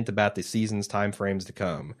give a hint about the season's time frames to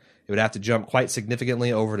come? It would have to jump quite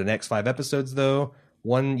significantly over the next 5 episodes, though.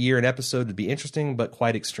 1 year an episode would be interesting, but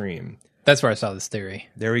quite extreme. That's where I saw this theory.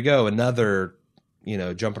 There we go. Another,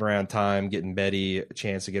 jumping around time, getting Betty a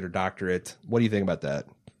chance to get her doctorate. What do you think about that?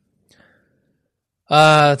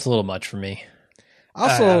 It's a little much for me.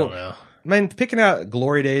 Also, I don't know. Picking out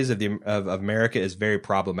glory days of America is very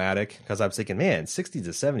problematic because I was thinking, man, 60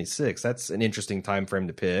 to 76, that's an interesting time frame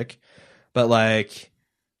to pick. But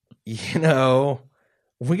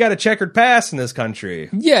we got a checkered past in this country.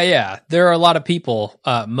 Yeah. There are a lot of people,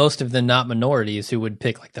 most of them not minorities, who would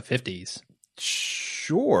pick like the 50s.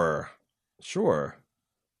 Sure.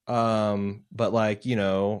 But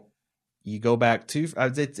you go back to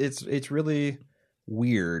it's really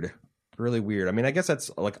weird. Really weird. I mean, I guess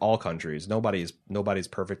that's like all countries. Nobody's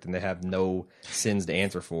perfect, and they have no sins to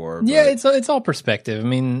answer for. But... Yeah, it's all perspective. I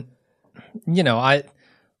mean, a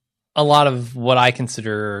lot of what I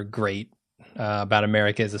consider great about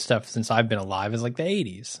America is the stuff since I've been alive is like the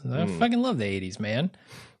 80s. I fucking love the 80s, man.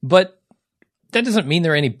 But that doesn't mean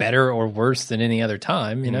they're any better or worse than any other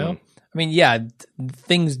time. I mean, yeah,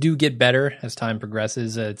 things do get better as time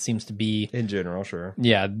progresses. It seems to be in general, sure.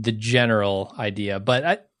 Yeah, the general idea,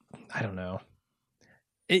 but I don't know.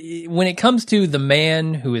 When it comes to the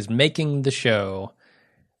man who is making the show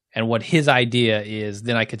and what his idea is,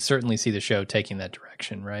 then I could certainly see the show taking that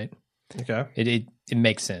direction, right? Okay. It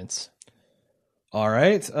makes sense. All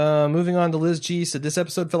right. Moving on to Liz G said this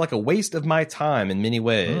episode felt like a waste of my time in many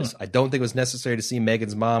ways. I don't think it was necessary to see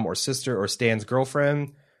Megan's mom or sister or Stan's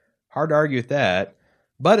girlfriend. Hard to argue with that.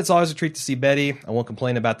 But it's always a treat to see Betty. I won't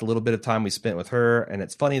complain about the little bit of time we spent with her. And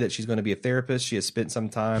it's funny that she's going to be a therapist. She has spent some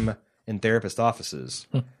time in therapist offices.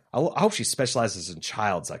 I hope she specializes in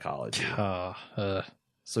child psychology.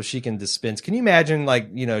 So she can dispense. Can you imagine, like,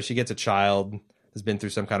 you know, she gets a child that's been through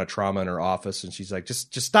some kind of trauma in her office and she's like,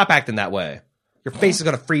 just stop acting that way. Your face is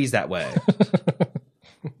going to freeze that way.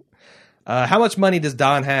 How much money does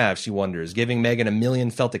Don have, she wonders. Giving Megan $1 million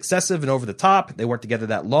felt excessive and over the top. They weren't together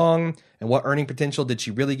that long. And what earning potential did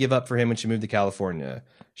she really give up for him when she moved to California?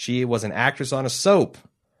 She was an actress on a soap.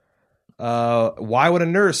 Why would a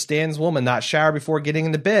nurse, Stan's woman, not shower before getting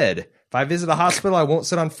into bed? If I visit a hospital, I won't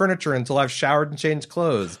sit on furniture until I've showered and changed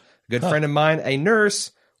clothes. A good friend of mine, a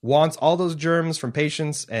nurse, wants all those germs from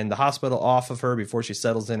patients and the hospital off of her before she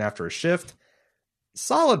settles in after a shift.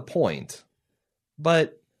 Solid point.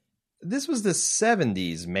 But this was the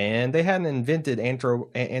 70s, man. They hadn't invented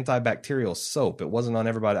antibacterial soap. It wasn't on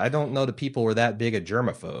everybody. I don't know that people were that big a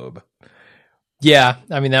germaphobe. Yeah,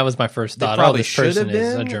 I mean, that was my first thought. They probably this should person have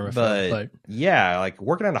been, is a germaphobe, but yeah, like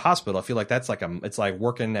working at a hospital, I feel like that's like it's like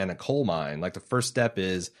working in a coal mine. Like the first step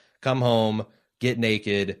is come home, get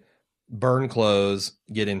naked, burn clothes,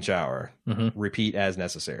 get in shower, repeat as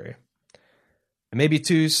necessary. It may be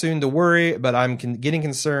too soon to worry, but I'm getting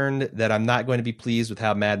concerned that I'm not going to be pleased with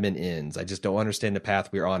how Mad Men ends. I just don't understand the path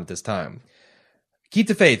we're on at this time. Keep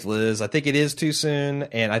the faith, Liz. I think it is too soon,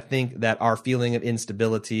 and I think that our feeling of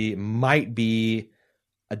instability might be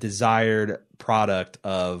a desired product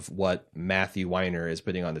of what Matthew Weiner is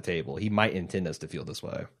putting on the table. He might intend us to feel this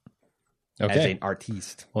way. okay. As an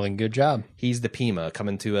artiste. Well, then good job. He's the Pima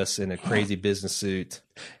coming to us in a crazy business suit.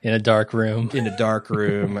 In a dark room. In a dark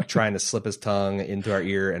room, trying to slip his tongue into our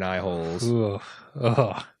ear and eye holes. Ooh.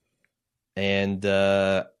 Oh. And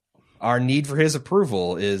our need for his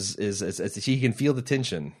approval is he can feel the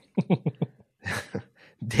tension.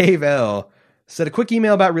 Dave L. said a quick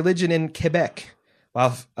email about religion in Quebec.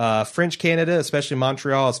 While French Canada, especially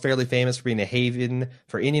Montreal, is fairly famous for being a haven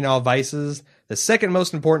for any and all vices, the second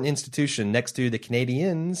most important institution next to the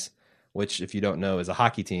Canadiens, which, if you don't know, is a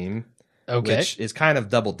hockey team, which is kind of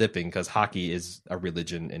double dipping because hockey is a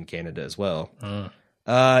religion in Canada as well.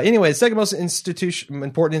 Anyway, the second most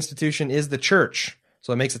important institution is the church.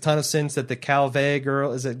 So it makes a ton of sense that the Calvé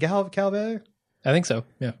girl, is it Calvé? I think so,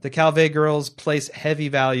 yeah. The Calvé girls place heavy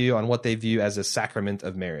value on what they view as a sacrament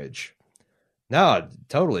of marriage. No,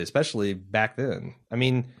 totally, especially back then. I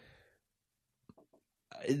mean,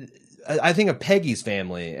 I think of Peggy's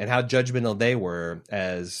family and how judgmental they were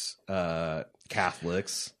as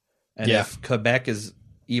Catholics. And if Quebec is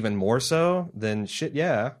even more so, then shit,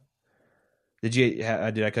 yeah.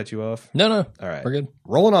 Did I cut you off? No. All right. We're good.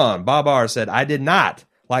 Rolling on. Bob R. said, I did not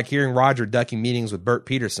like hearing Roger ducking meetings with Bert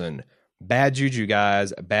Peterson. Bad juju,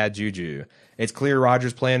 guys. Bad juju. It's clear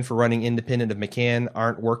Roger's plan for running independent of McCann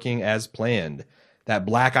aren't working as planned. That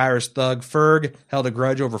black Irish thug Ferg held a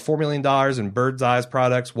grudge over $4 million in Bird's Eyes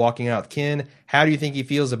products walking out with Ken. How do you think he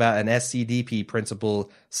feels about an SCDP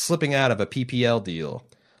principal slipping out of a PPL deal?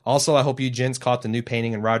 Also, I hope you gents caught the new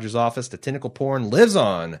painting in Roger's office. The tentacle porn lives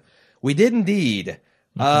on. We did indeed.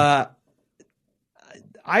 I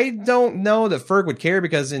don't know that Ferg would care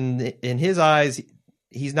because in his eyes,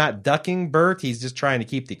 he's not ducking Bert. He's just trying to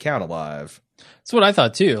keep the account alive. That's what I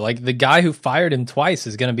thought too. Like the guy who fired him twice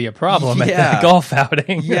is going to be a problem at that golf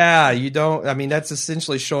outing. Yeah, you don't. I mean, that's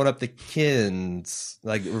essentially showing up to Ken's.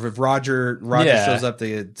 Like if Roger shows up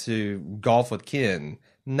to golf with Ken,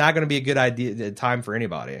 not going to be a good time for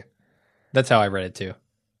anybody. That's how I read it too.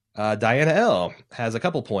 Diana L. has a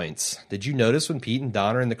couple points. Did you notice when Pete and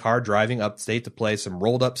Don are in the car driving upstate to play some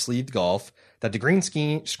rolled up sleeved golf that the green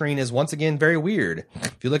screen is once again very weird?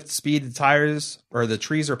 If you look at the speed of the tires or the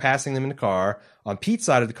trees are passing them in the car, on Pete's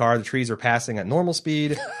side of the car, the trees are passing at normal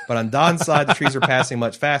speed, but on Don's side, the trees are passing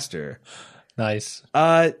much faster. Nice.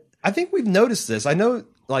 I think we've noticed this. I know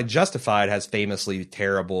like Justified has famously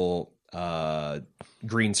terrible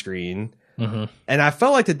green screen. Mm-hmm. And I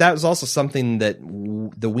felt like that was also something that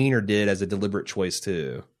the Wiener did as a deliberate choice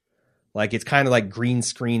too. Like it's kind of like green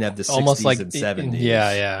screen of the 60s like, and 70s.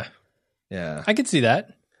 Yeah. I could see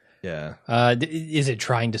that. Yeah. Is it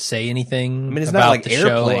trying to say anything? I mean, it's about not like the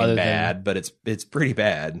Airplane show bad, but it's pretty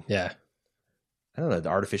bad. Yeah. I don't know, the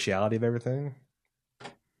artificiality of everything.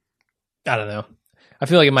 I don't know. I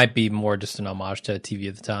feel like it might be more just an homage to TV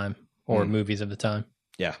of the time or movies of the time.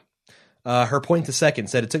 Yeah. Her point to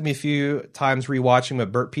second said, it took me a few times rewatching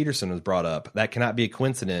when Bert Peterson was brought up. That cannot be a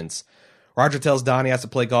coincidence. Roger tells Donnie he has to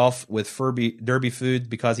play golf with Derby Foods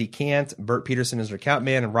because he can't. Bert Peterson is their account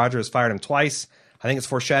man, and Roger has fired him twice. I think it's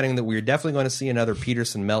foreshadowing that we're definitely going to see another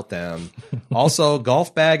Peterson meltdown. Also,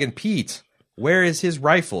 Golf Bag and Pete, where is his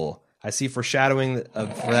rifle? I see foreshadowing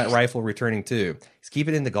for that rifle returning too. He's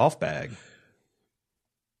keeping it in the golf bag.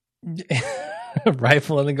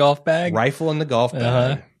 Rifle in the golf bag? Rifle in the golf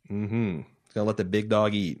bag. Mm-hmm. He's going to let the big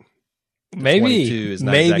dog eat. Maybe. 22 is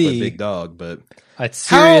not exactly a big dog, but... I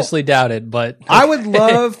seriously doubt it, but... I would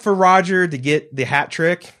love for Roger to get the hat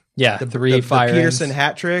trick. Yeah, the fire Peterson ends.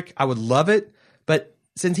 hat trick. I would love it, but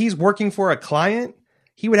since he's working for a client,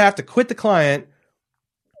 he would have to quit the client,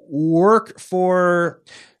 work for...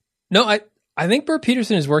 No, I think Bert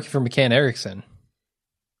Peterson is working for McCann Erickson.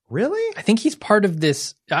 Really? I think he's part of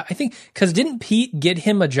this. I think, because didn't Pete get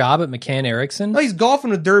him a job at McCann Erickson? No, he's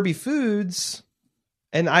golfing with Derby Foods.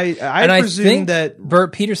 And I presume think that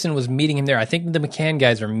Bert Peterson was meeting him there. I think the McCann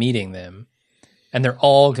guys are meeting them, and they're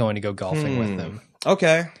all going to go golfing with them.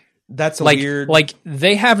 Okay. That's weird... Like,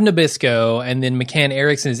 they have Nabisco, and then McCann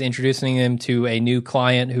Erickson is introducing them to a new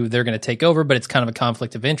client who they're going to take over, but it's kind of a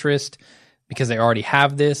conflict of interest because they already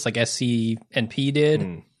have this, like SC and P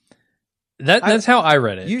did. That's how I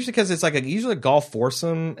read it. Usually because it's like usually a golf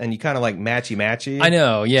foursome, and you kind of like matchy. I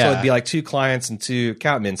know, yeah. So it'd be like 2 clients and 2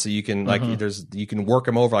 accountmen, so you can you can work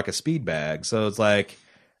them over like a speed bag. So it's like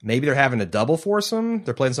maybe they're having a double foursome.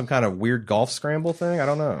 They're playing some kind of weird golf scramble thing. I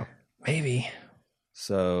don't know. Maybe.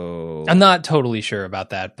 So I'm not totally sure about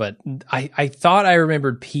that, but I thought I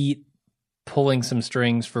remembered Pete pulling some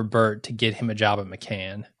strings for Bert to get him a job at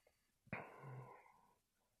McCann.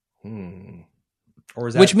 Or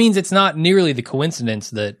is that, which means it's not nearly the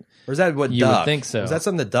coincidence that, or is that what you Duck? would think so. Is that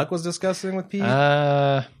something that Duck was discussing with Pete?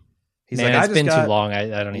 He's like, it's been too long.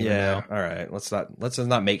 I don't even know. All right, let's just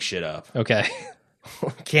not make shit up. Okay.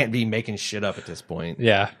 Can't be making shit up at this point.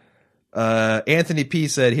 Yeah. Anthony P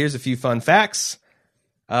said, "Here's a few fun facts.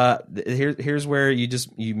 Here's where you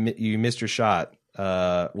missed your shot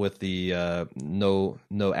with the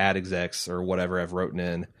no ad execs or whatever I've written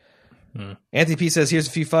in." Anthony P says, "Here's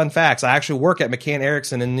a few fun facts. I actually work at McCann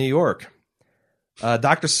Erickson in New York.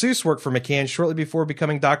 Dr. Seuss worked for McCann shortly before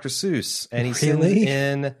becoming Dr. Seuss, and he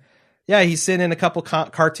sent in a couple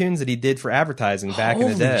cartoons that he did for advertising back in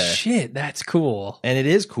the day. Holy shit, that's cool. And it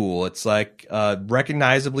is cool. It's like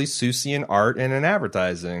recognizably Seussian art and an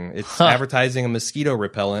advertising. It's advertising a mosquito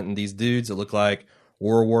repellent, and these dudes that look like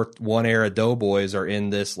World War I era doughboys are in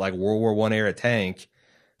this like World War I era tank."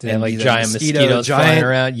 And like giant mosquitoes flying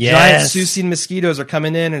around. Yes. Giant Seussian mosquitoes are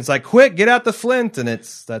coming in, and it's like, quick, get out the Flint. And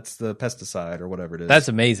that's the pesticide or whatever it is. That's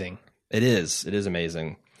amazing. It is. It is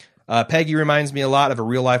amazing. Peggy reminds me a lot of a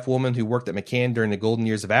real life woman who worked at McCann during the golden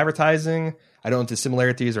years of advertising. I don't know if the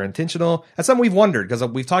similarities are intentional. That's something we've wondered, because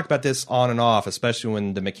we've talked about this on and off, especially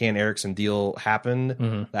when the McCann Erickson deal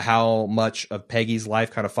happened, how much of Peggy's life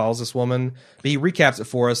kind of follows this woman. But he recaps it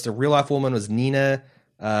for us. The real life woman was Nina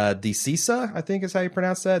DeCisa, I think is how you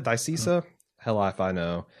pronounce that. DeCisa? Hell if I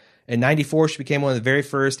know. In 94, she became one of the very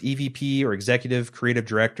first EVP or executive creative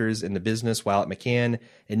directors in the business while at McCann.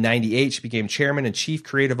 In 98, she became chairman and chief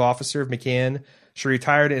creative officer of McCann. She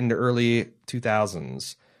retired in the early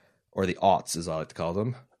 2000s, or the aughts as I like to call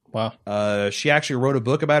them. Wow. She actually wrote a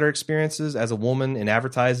book about her experiences as a woman in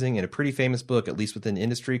advertising, in a pretty famous book, at least within the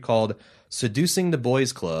industry, called Seducing the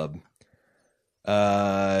Boys Club.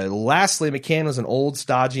 Lastly, McCann was an old,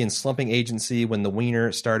 stodgy, and slumping agency when the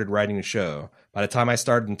Wiener started writing the show. By the time I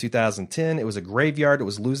started in 2010, it was a graveyard. It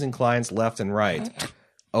was losing clients left and right.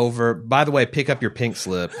 By the way, pick up your pink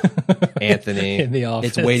slip, Anthony. In the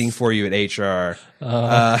office. It's waiting for you at HR.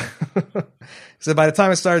 So by the time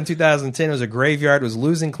I started in 2010, it was a graveyard. It was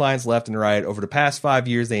losing clients left and right. Over the past 5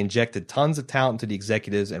 years, they injected tons of talent into the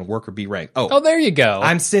executives and worker B rank. Oh, there you go.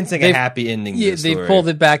 I'm sensing a happy ending to this they story. pulled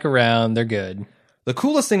it back around. They're good. The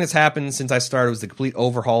coolest thing that's happened since I started was the complete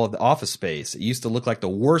overhaul of the office space. It used to look like the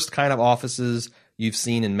worst kind of offices you've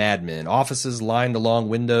seen in Mad Men. Offices lined along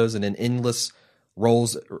windows and in endless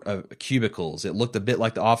rows of cubicles. It looked a bit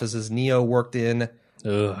like the offices Neo worked in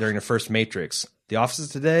during the first Matrix. The offices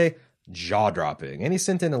today, jaw-dropping. And he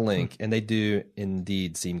sent in a link, and they do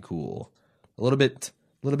indeed seem cool. A little bit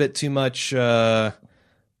too much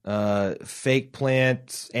fake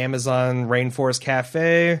plant Amazon Rainforest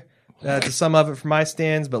Cafe to some of it from my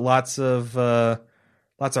stands, but lots of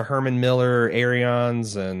Herman Miller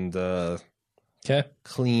Arions and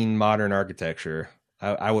clean modern architecture.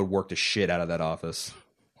 I would work the shit out of that office.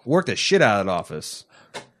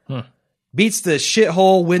 Beats the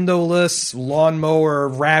shithole, windowless, lawnmower,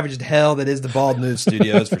 ravaged hell that is the Bald Move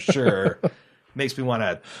Studios for sure. Makes me want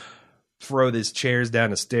to throw these chairs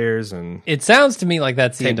down the stairs and It sounds to me like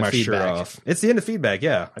that's the take end of my shirt feedback. off. It's the end of feedback,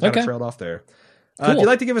 yeah. I got Okay. it trailed off there. Cool. If you'd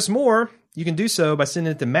like to give us more, you can do so by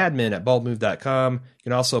sending it to madmen@baldmove.com. You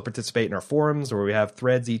can also participate in our forums where we have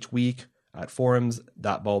threads each week at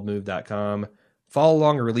forums.baldmove.com. Follow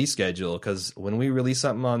along a release schedule because when we release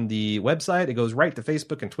something on the website, it goes right to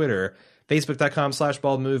Facebook and Twitter,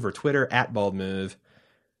 facebook.com/baldmove or Twitter @baldmove.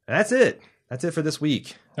 And that's it. That's it for this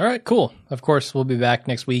week. All right, cool. Of course, we'll be back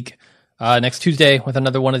next week, next Tuesday, with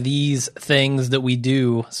another one of these things that we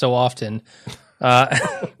do so often,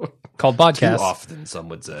 called podcasts. Too often, some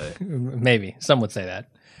would say. Maybe. Some would say that.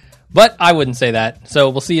 But I wouldn't say that. So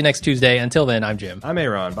we'll see you next Tuesday. Until then, I'm Jim. I'm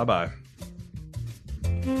Aaron. Bye-bye.